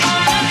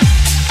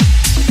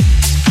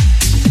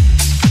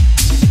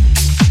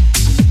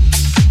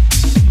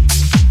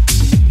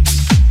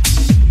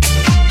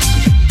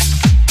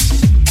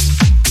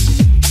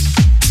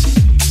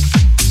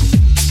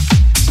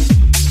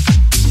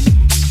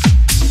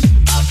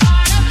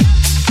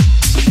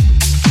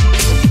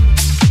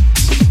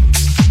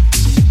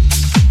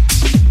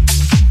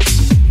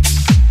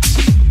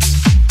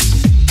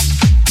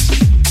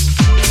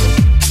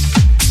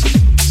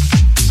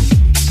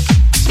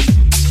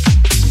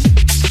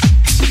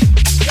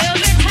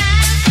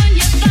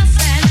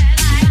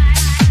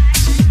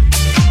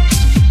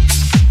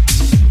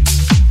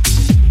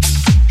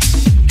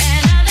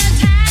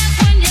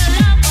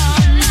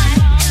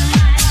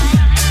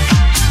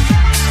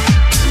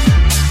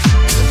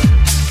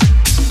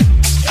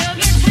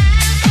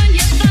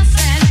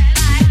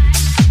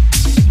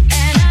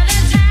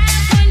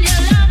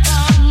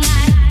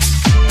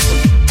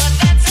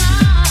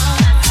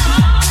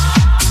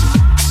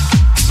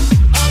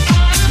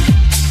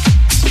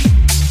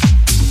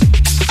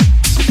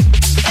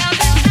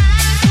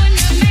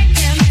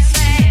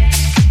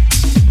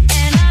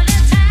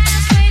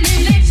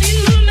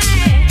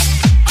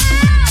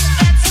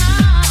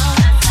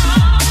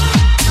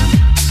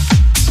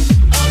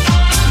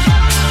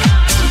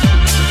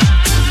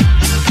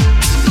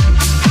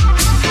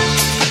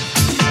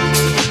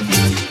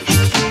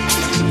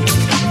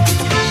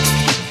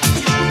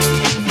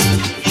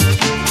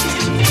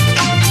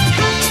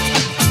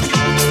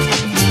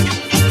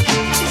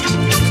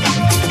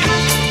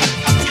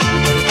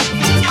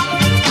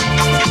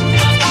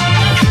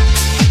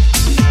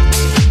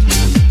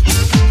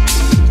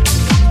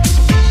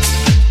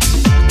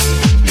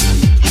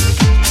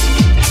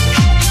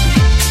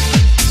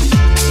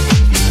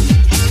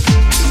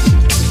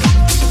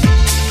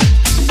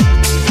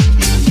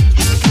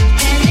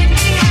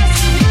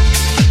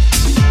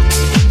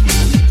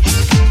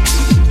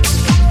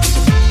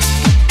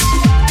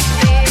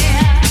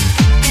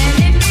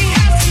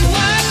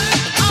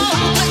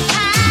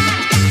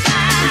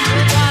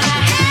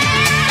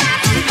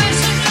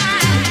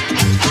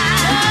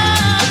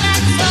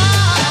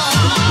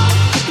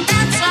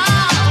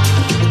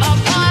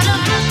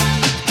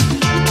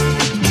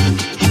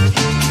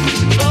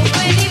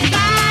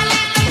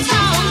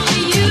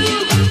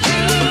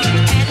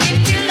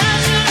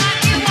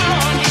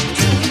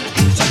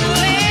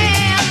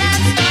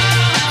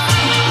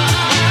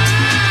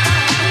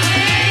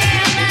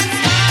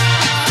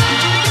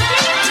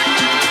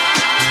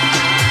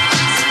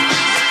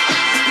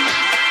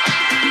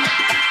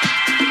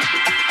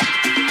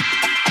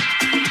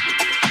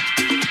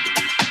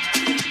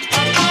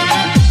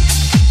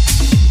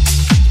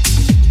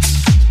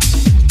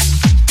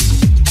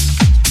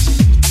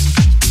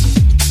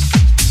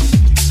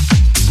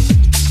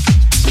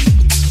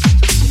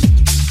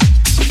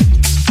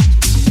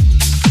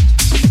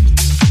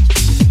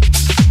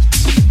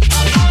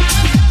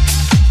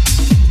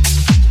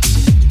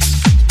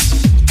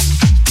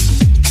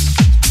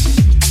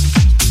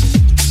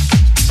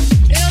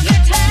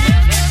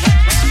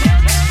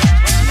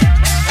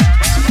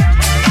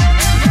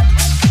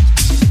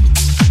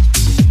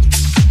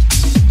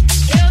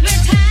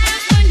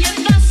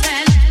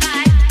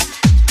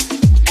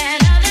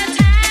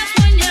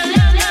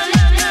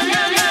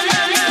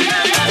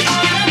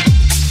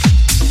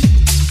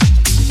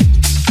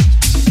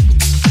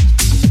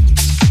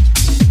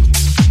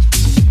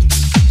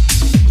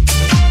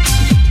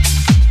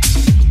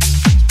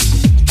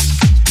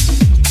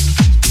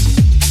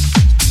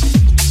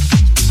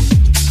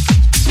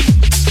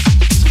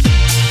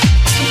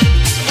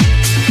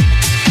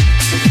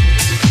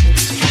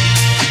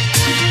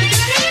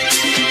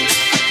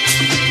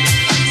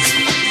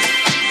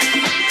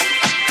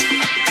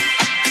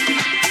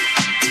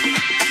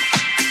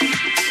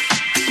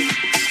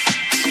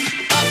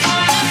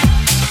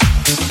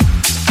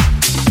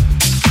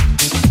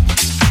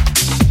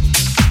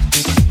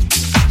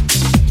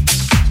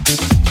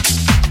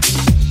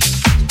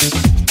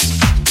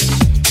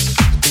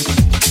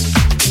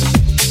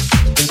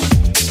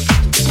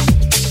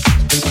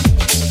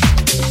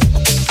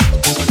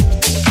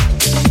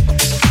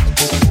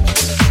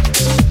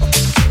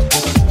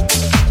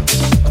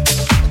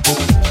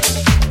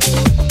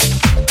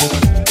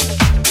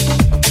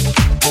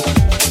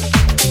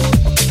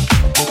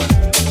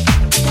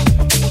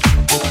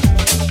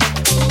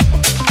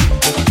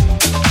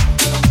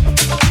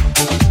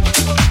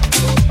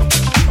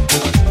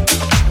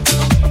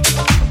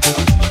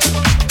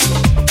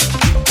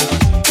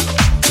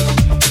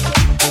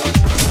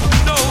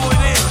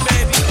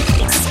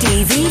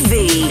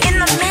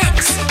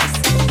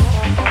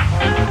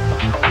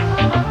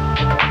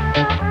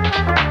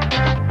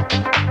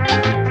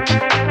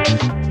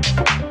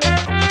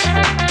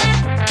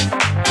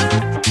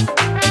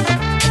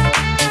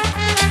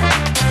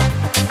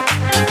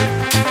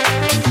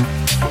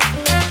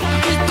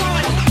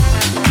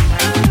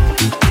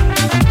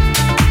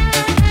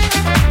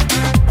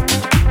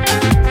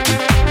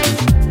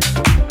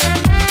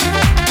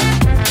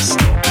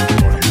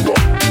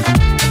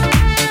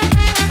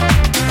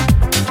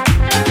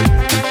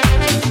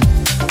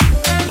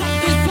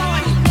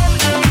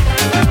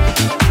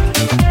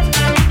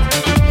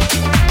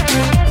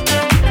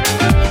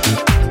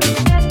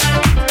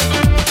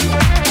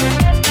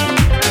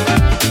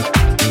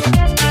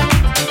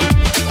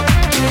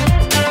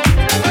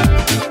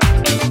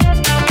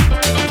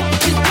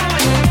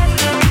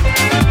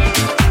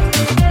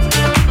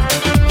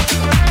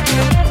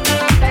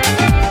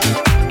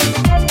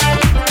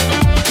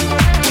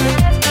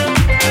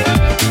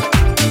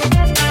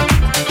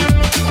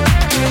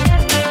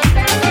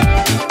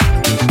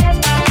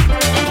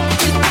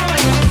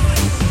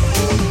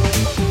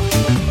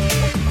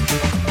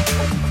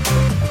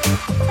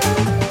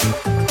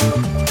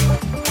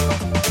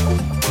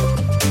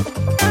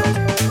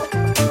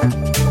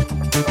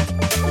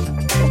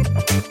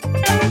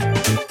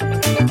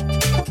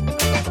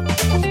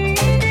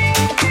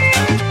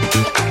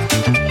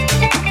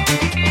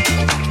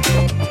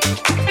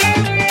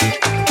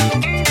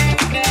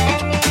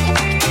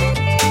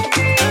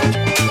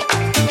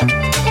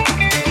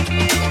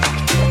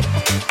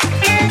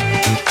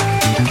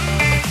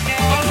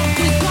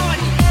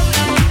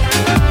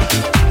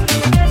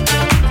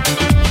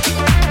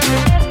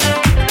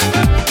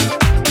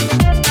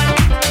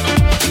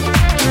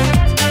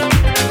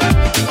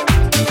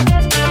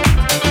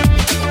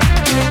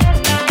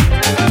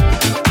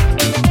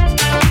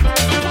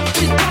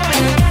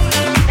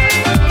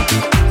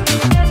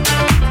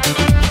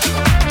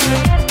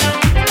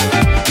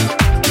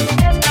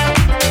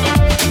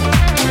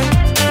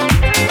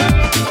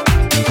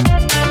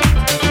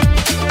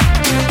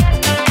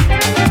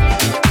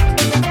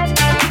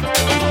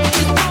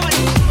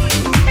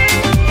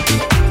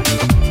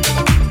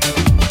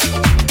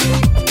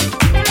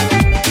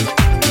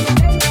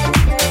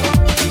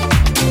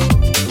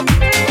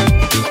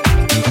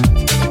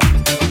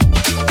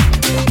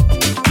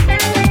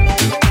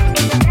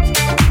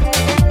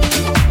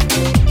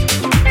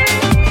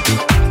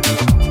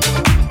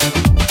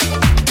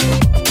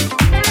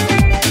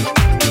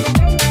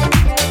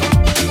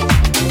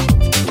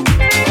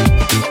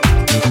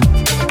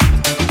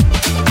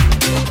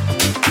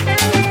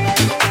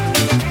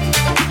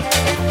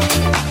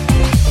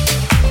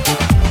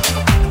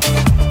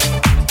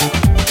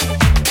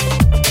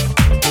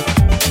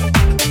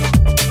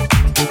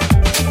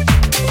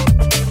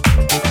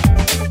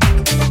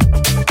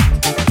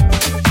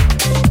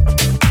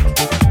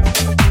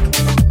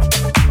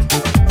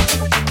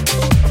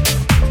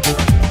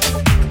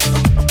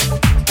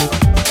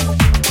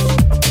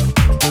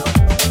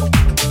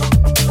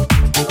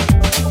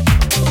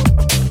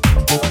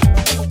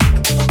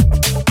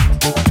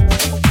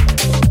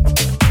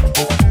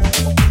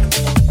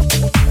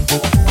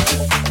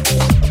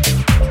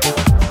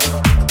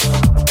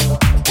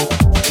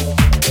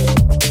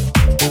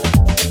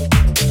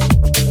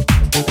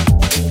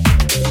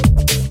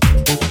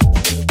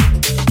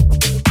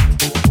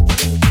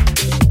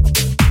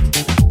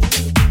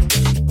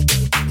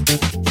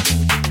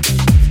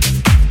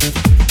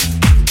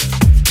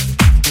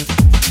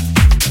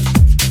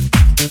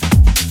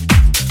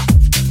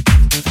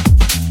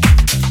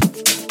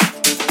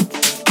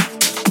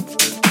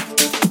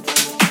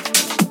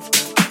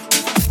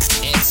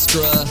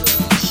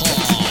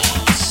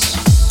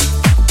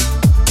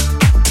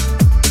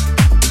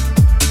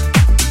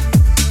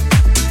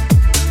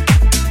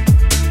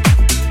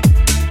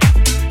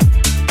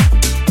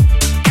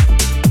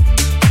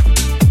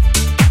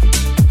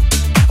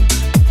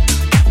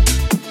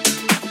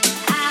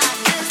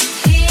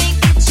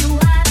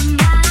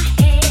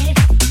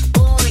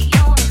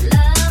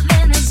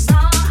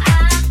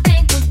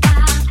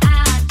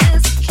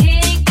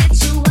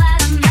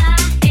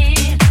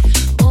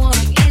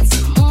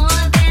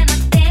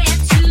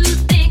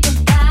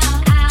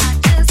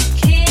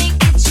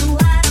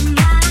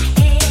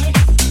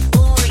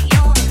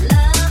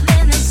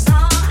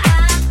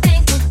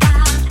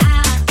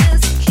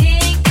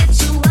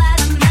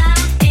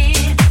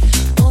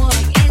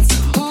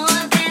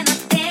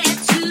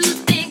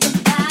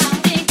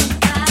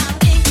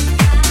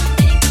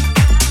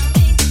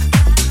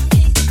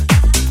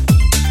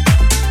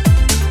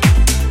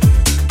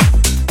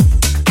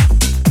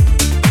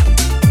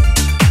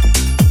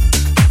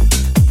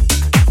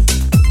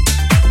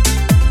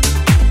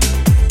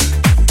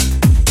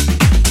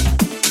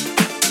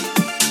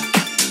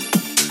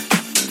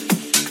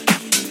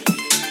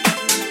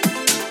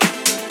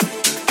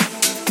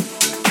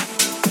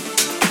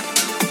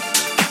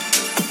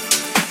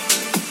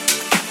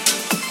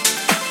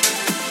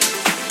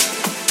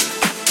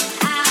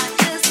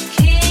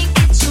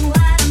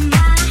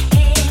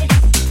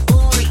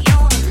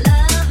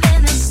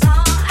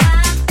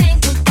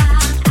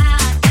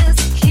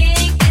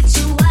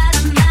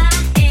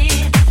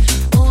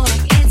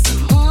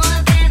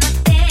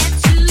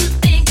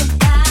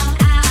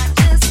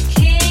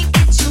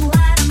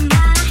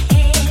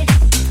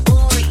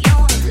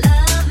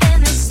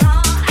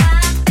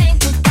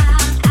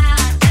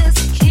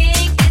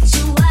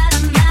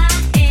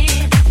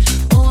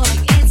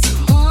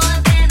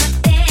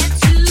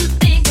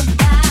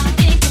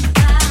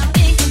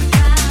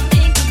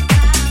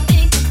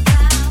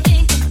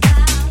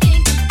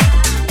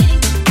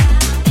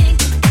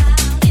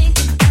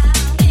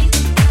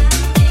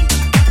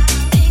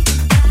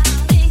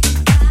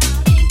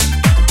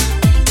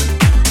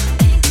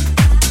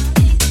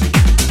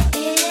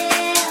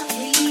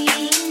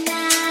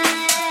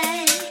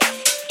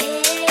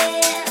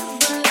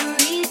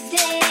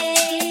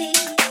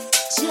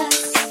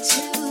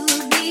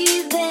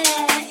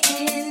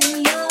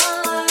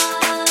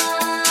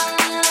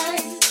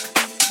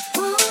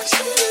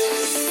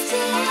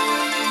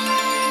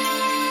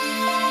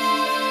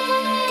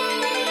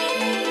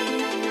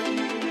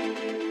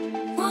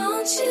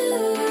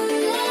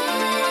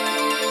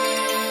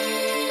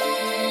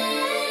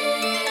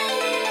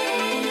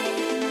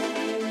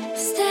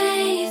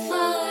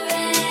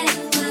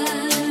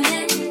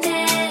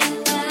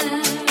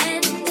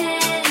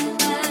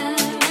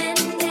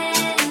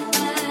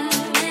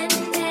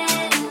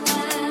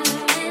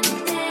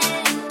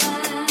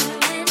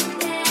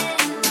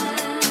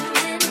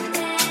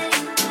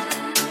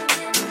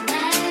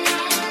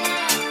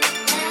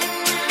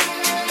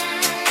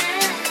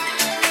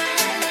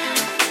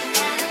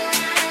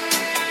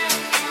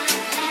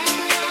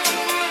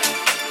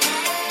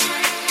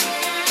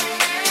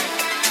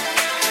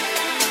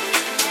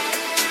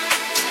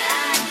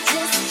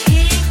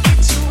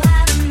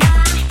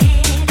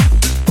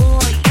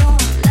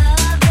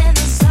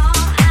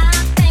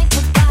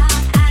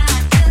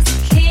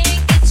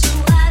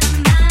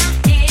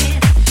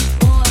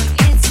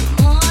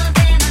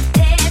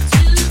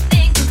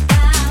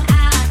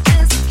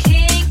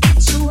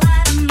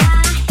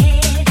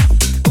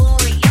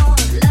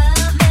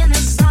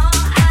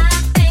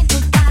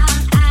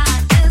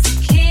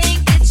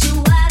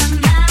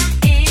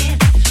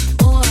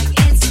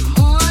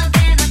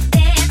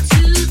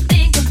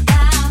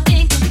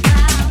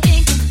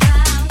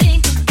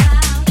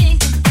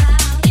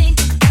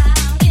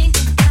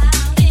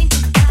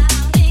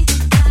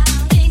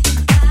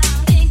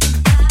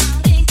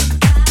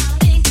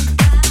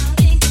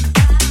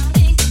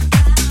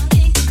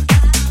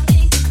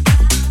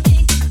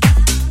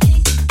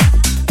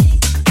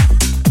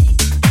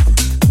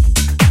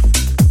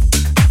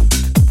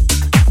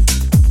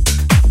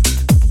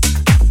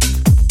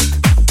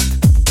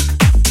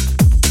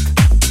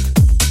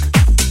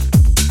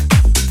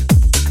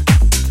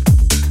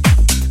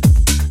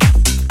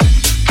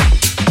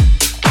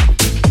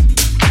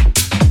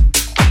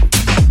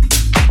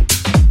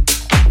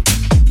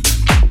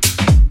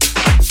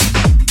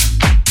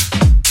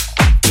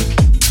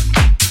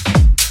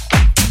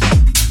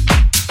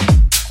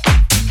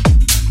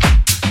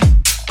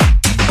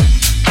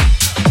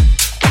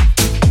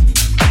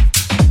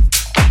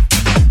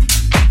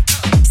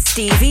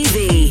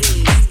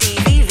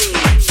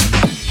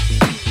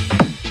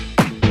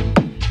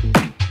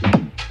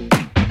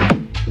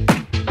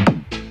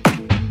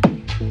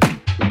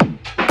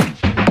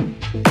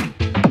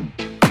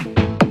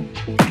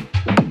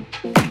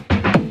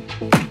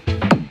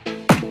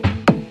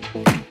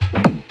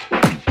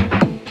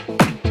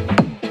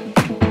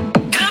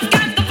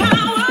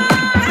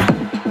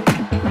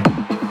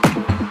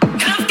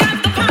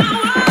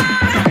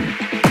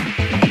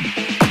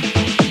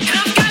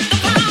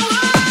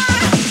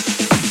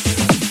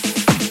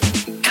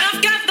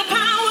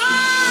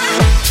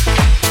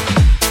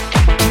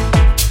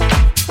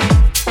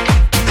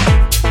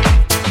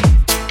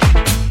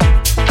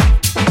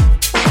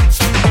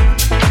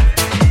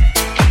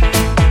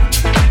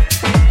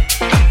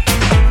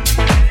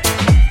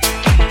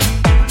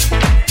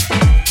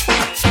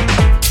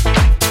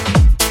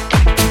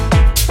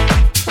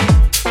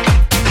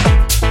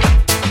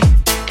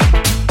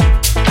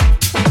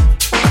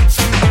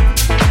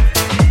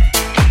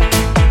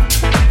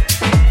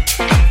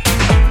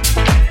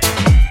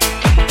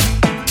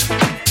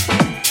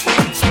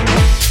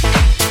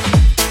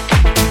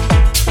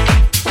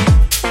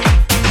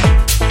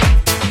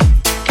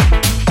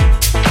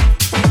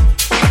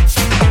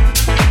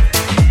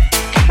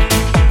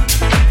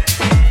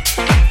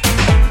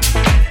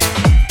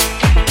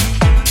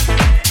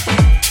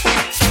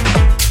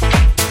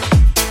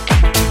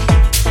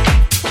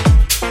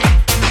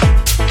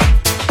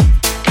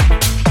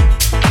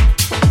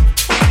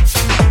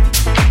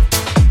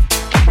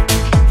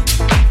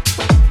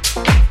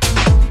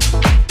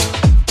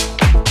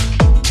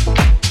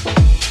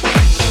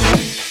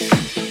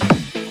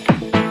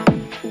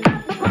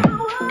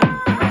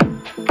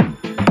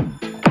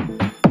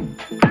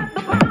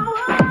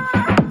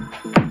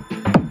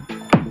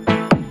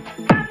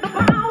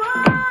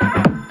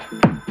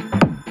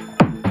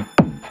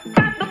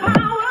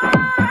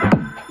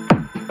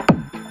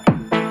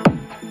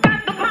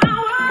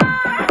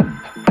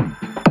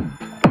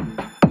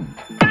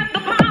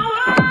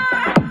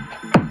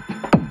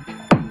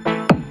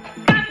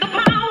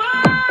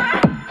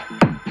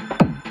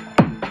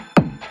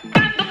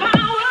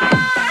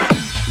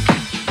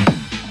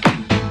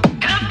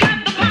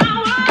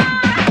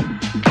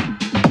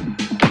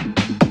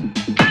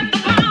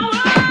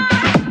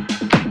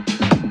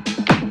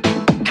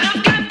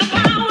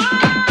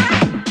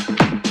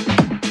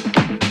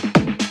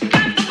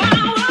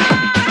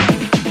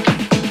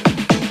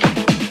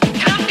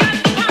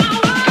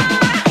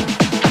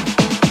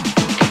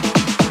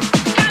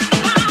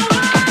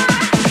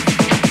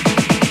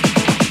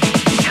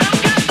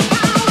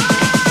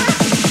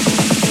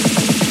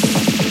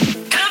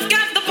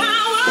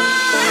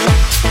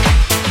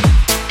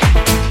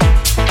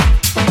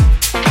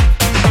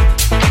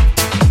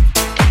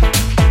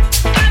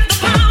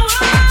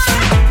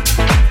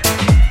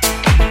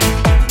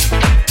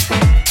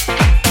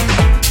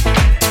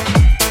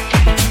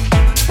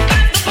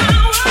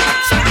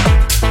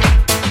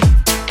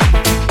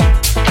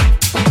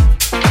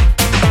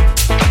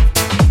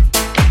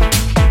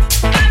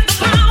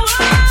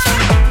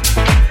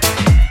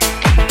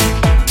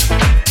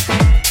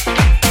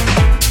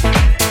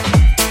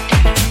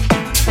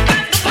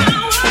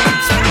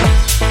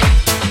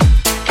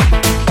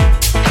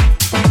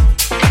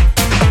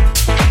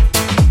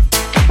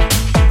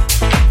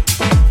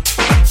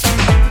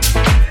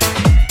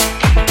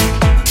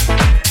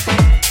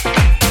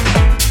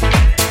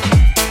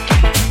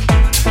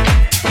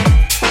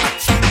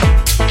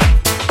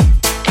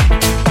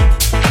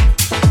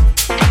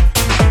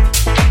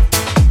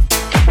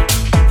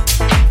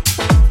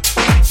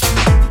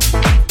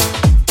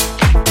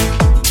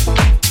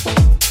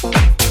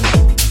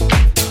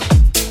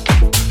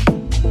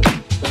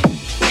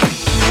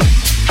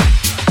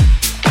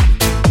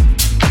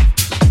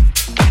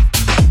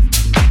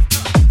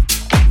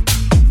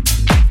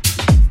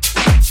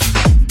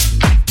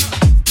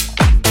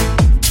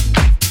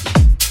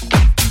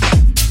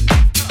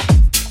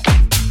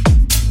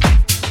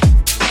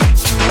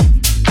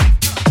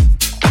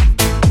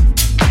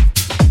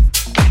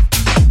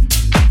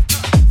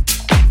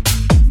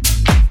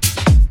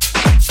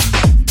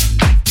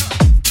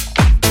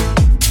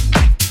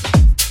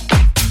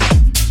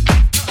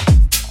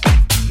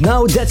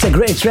 Now that's a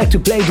great track to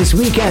play this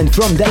weekend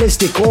from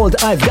Delistic called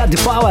I've Got the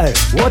Power.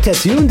 What a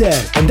tune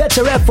there! And that's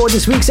a wrap for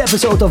this week's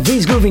episode of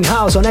V's Grooving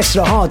House on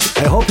Extra Hot.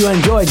 I hope you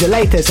enjoyed the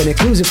latest and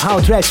exclusive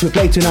house tracks we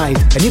played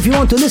tonight. And if you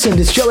want to listen to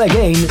this show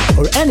again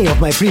or any of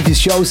my previous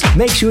shows,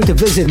 make sure to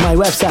visit my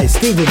website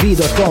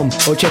steviev.com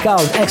or check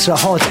out Extra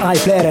Hot's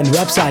iPlayer and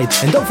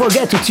website. And don't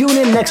forget to tune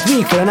in next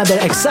week for another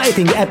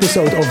exciting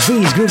episode of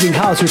V's Grooving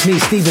House with me,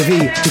 Stevie V.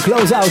 To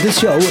close out this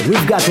show,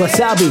 we've got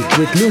Wasabi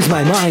with Lose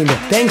My Mind.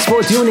 Thanks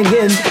for tuning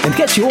in and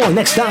catch you all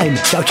next time.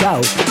 Ciao,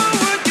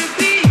 ciao.